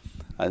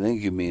 I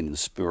think you mean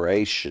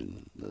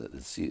inspiration, that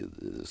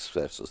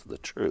expresses the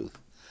truth.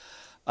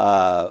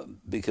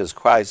 Because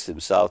Christ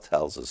himself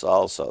tells us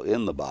also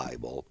in the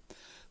Bible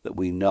that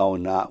we know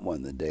not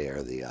when the day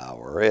or the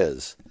hour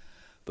is,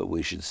 but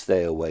we should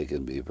stay awake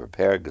and be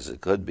prepared because it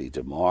could be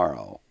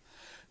tomorrow.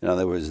 In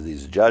other words,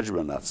 these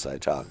judgments I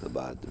talked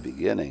about at the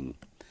beginning,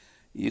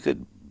 you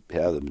could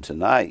have them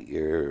tonight.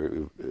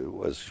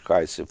 Was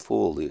Christ a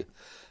fool?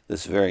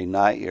 This very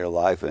night your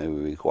life may be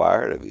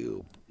required of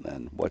you.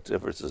 And what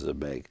difference does it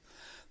make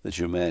that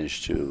you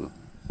manage to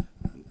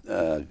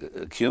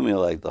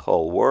accumulate the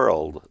whole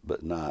world,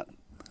 but not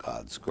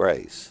God's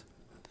grace?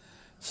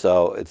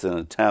 So it's an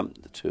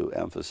attempt to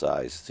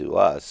emphasize to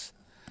us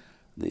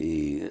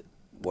the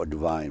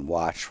divine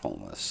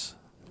watchfulness.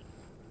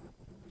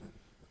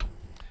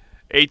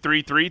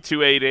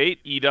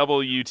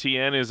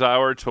 833-288-EWTN is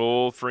our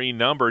toll-free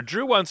number.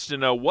 Drew wants to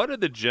know, what are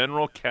the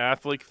general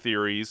Catholic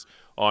theories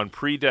on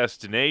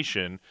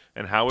predestination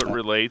and how it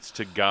relates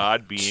to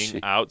God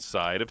being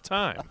outside of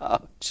time? Oh,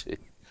 gee.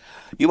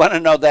 You want to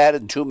know that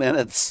in 2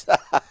 minutes?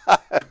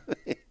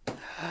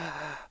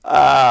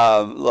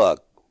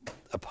 Look,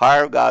 a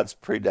part of God's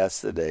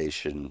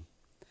predestination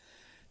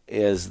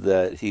is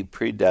that he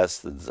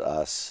predestines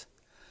us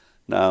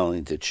not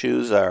only to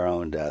choose our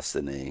own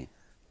destiny,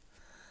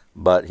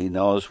 but he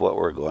knows what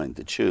we're going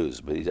to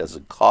choose, but he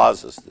doesn't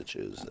cause us to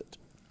choose it.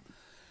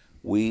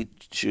 We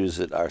choose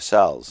it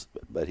ourselves,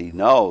 but he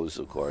knows,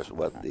 of course,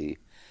 what the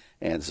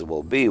answer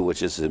will be,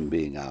 which is him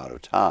being out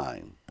of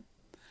time.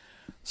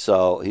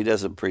 So he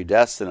doesn't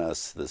predestine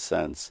us in the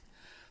sense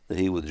that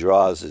he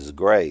withdraws his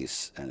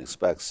grace and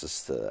expects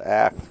us to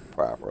act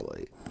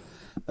properly.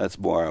 That's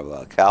more of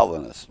a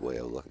Calvinist way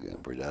of looking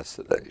at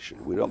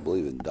predestination. We don't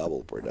believe in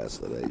double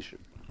predestination.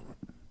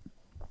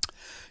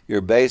 You're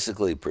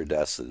basically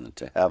predestined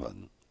to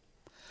heaven.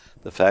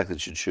 The fact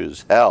that you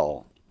choose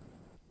hell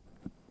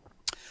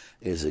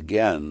is,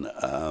 again,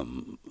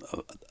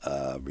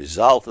 a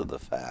result of the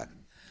fact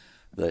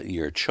that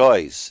your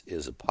choice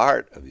is a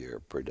part of your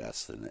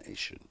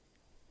predestination.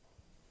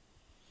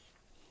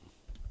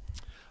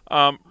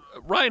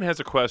 Ryan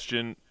has a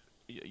question.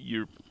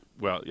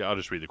 I'll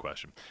just read the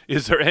question.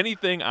 Is there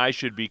anything I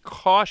should be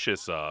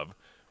cautious of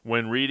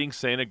when reading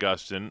St.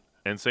 Augustine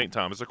and St.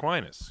 Thomas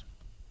Aquinas?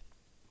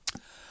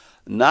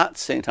 Not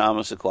St.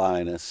 Thomas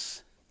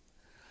Aquinas.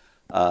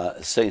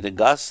 St.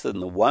 Augustine,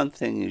 the one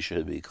thing you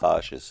should be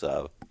cautious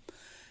of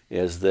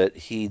is that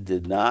he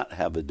did not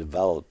have a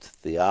developed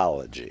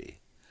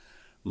theology.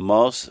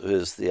 Most of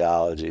his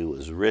theology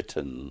was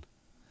written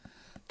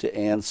to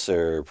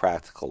answer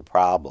practical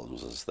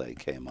problems as they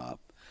came up,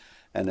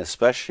 and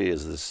especially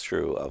is this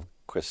true of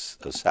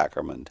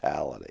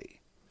sacramentality.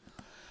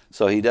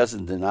 So he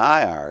doesn't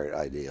deny our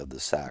idea of the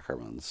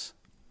sacraments,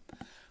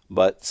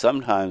 but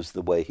sometimes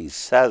the way he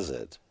says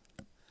it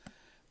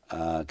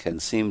can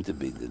seem to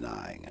be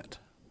denying it.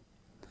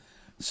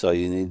 So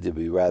you need to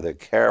be rather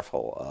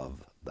careful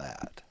of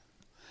that.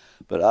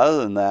 But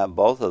other than that,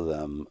 both of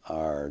them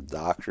are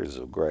doctors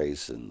of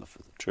grace and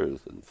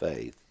truth and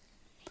faith.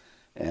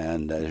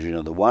 And as you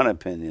know, the one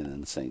opinion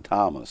in St.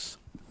 Thomas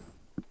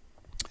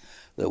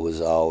that was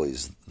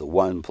always the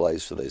one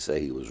place where they say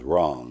he was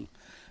wrong.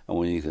 And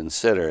when you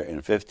consider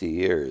in 50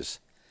 years,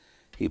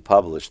 he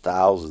published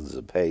thousands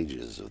of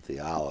pages of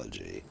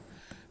theology,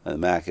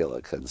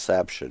 Immaculate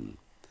Conception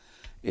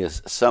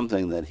is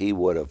something that he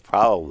would have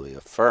probably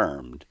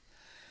affirmed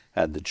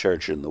had the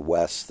church in the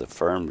West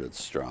affirmed it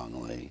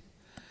strongly.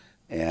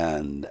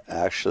 And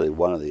actually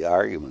one of the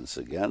arguments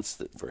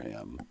against it for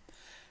him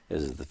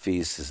is that the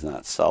feast is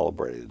not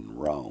celebrated in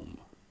Rome.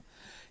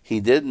 He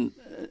didn't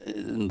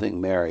think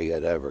Mary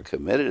had ever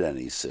committed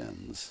any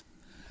sins,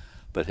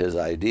 but his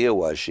idea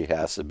was she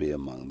has to be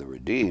among the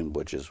redeemed,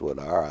 which is what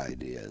our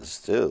idea is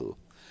too.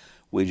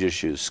 We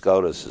just use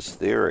Scotus's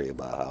theory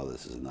about how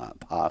this is not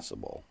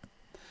possible.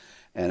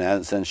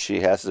 And since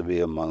she has to be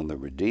among the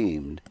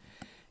redeemed,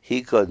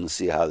 he couldn't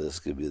see how this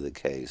could be the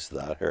case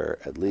without her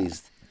at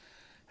least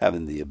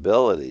having the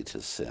ability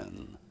to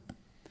sin.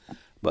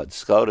 But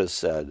Scotus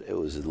said it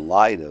was in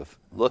light of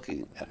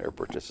looking at her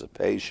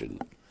participation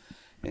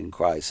in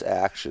Christ's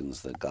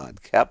actions that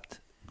God kept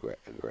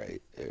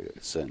great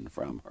sin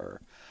from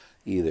her,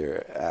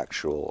 either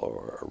actual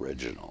or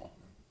original.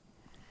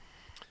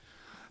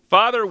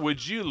 Father,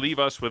 would you leave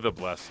us with a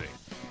blessing?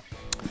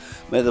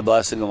 May the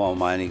blessing of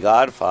Almighty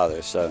God,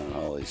 Father, Son, and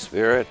Holy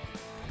Spirit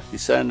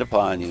descend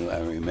upon you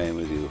and remain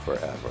with you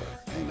forever.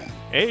 Amen.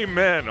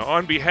 Amen.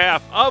 On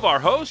behalf of our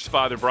host,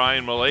 Father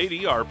Brian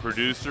Mullady, our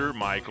producer,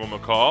 Michael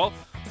McCall,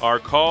 our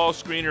call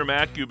screener,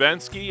 Matt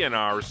Gubensky, and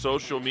our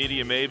social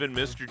media maven,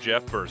 Mr.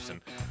 Jeff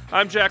Burson.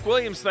 I'm Jack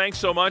Williams. Thanks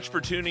so much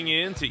for tuning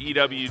in to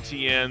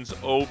EWTN's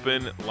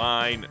Open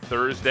Line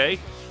Thursday.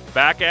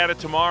 Back at it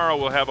tomorrow.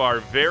 We'll have our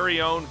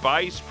very own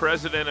Vice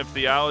President of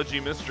Theology,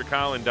 Mr.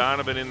 Colin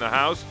Donovan, in the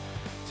house,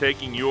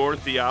 taking your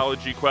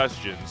theology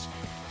questions.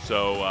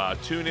 So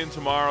tune in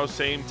tomorrow,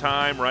 same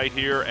time, right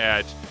here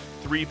at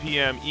 3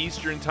 p.m.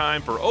 Eastern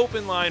Time for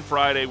Open Line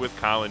Friday with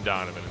Colin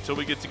Donovan. Until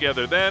we get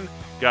together then,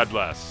 God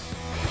bless.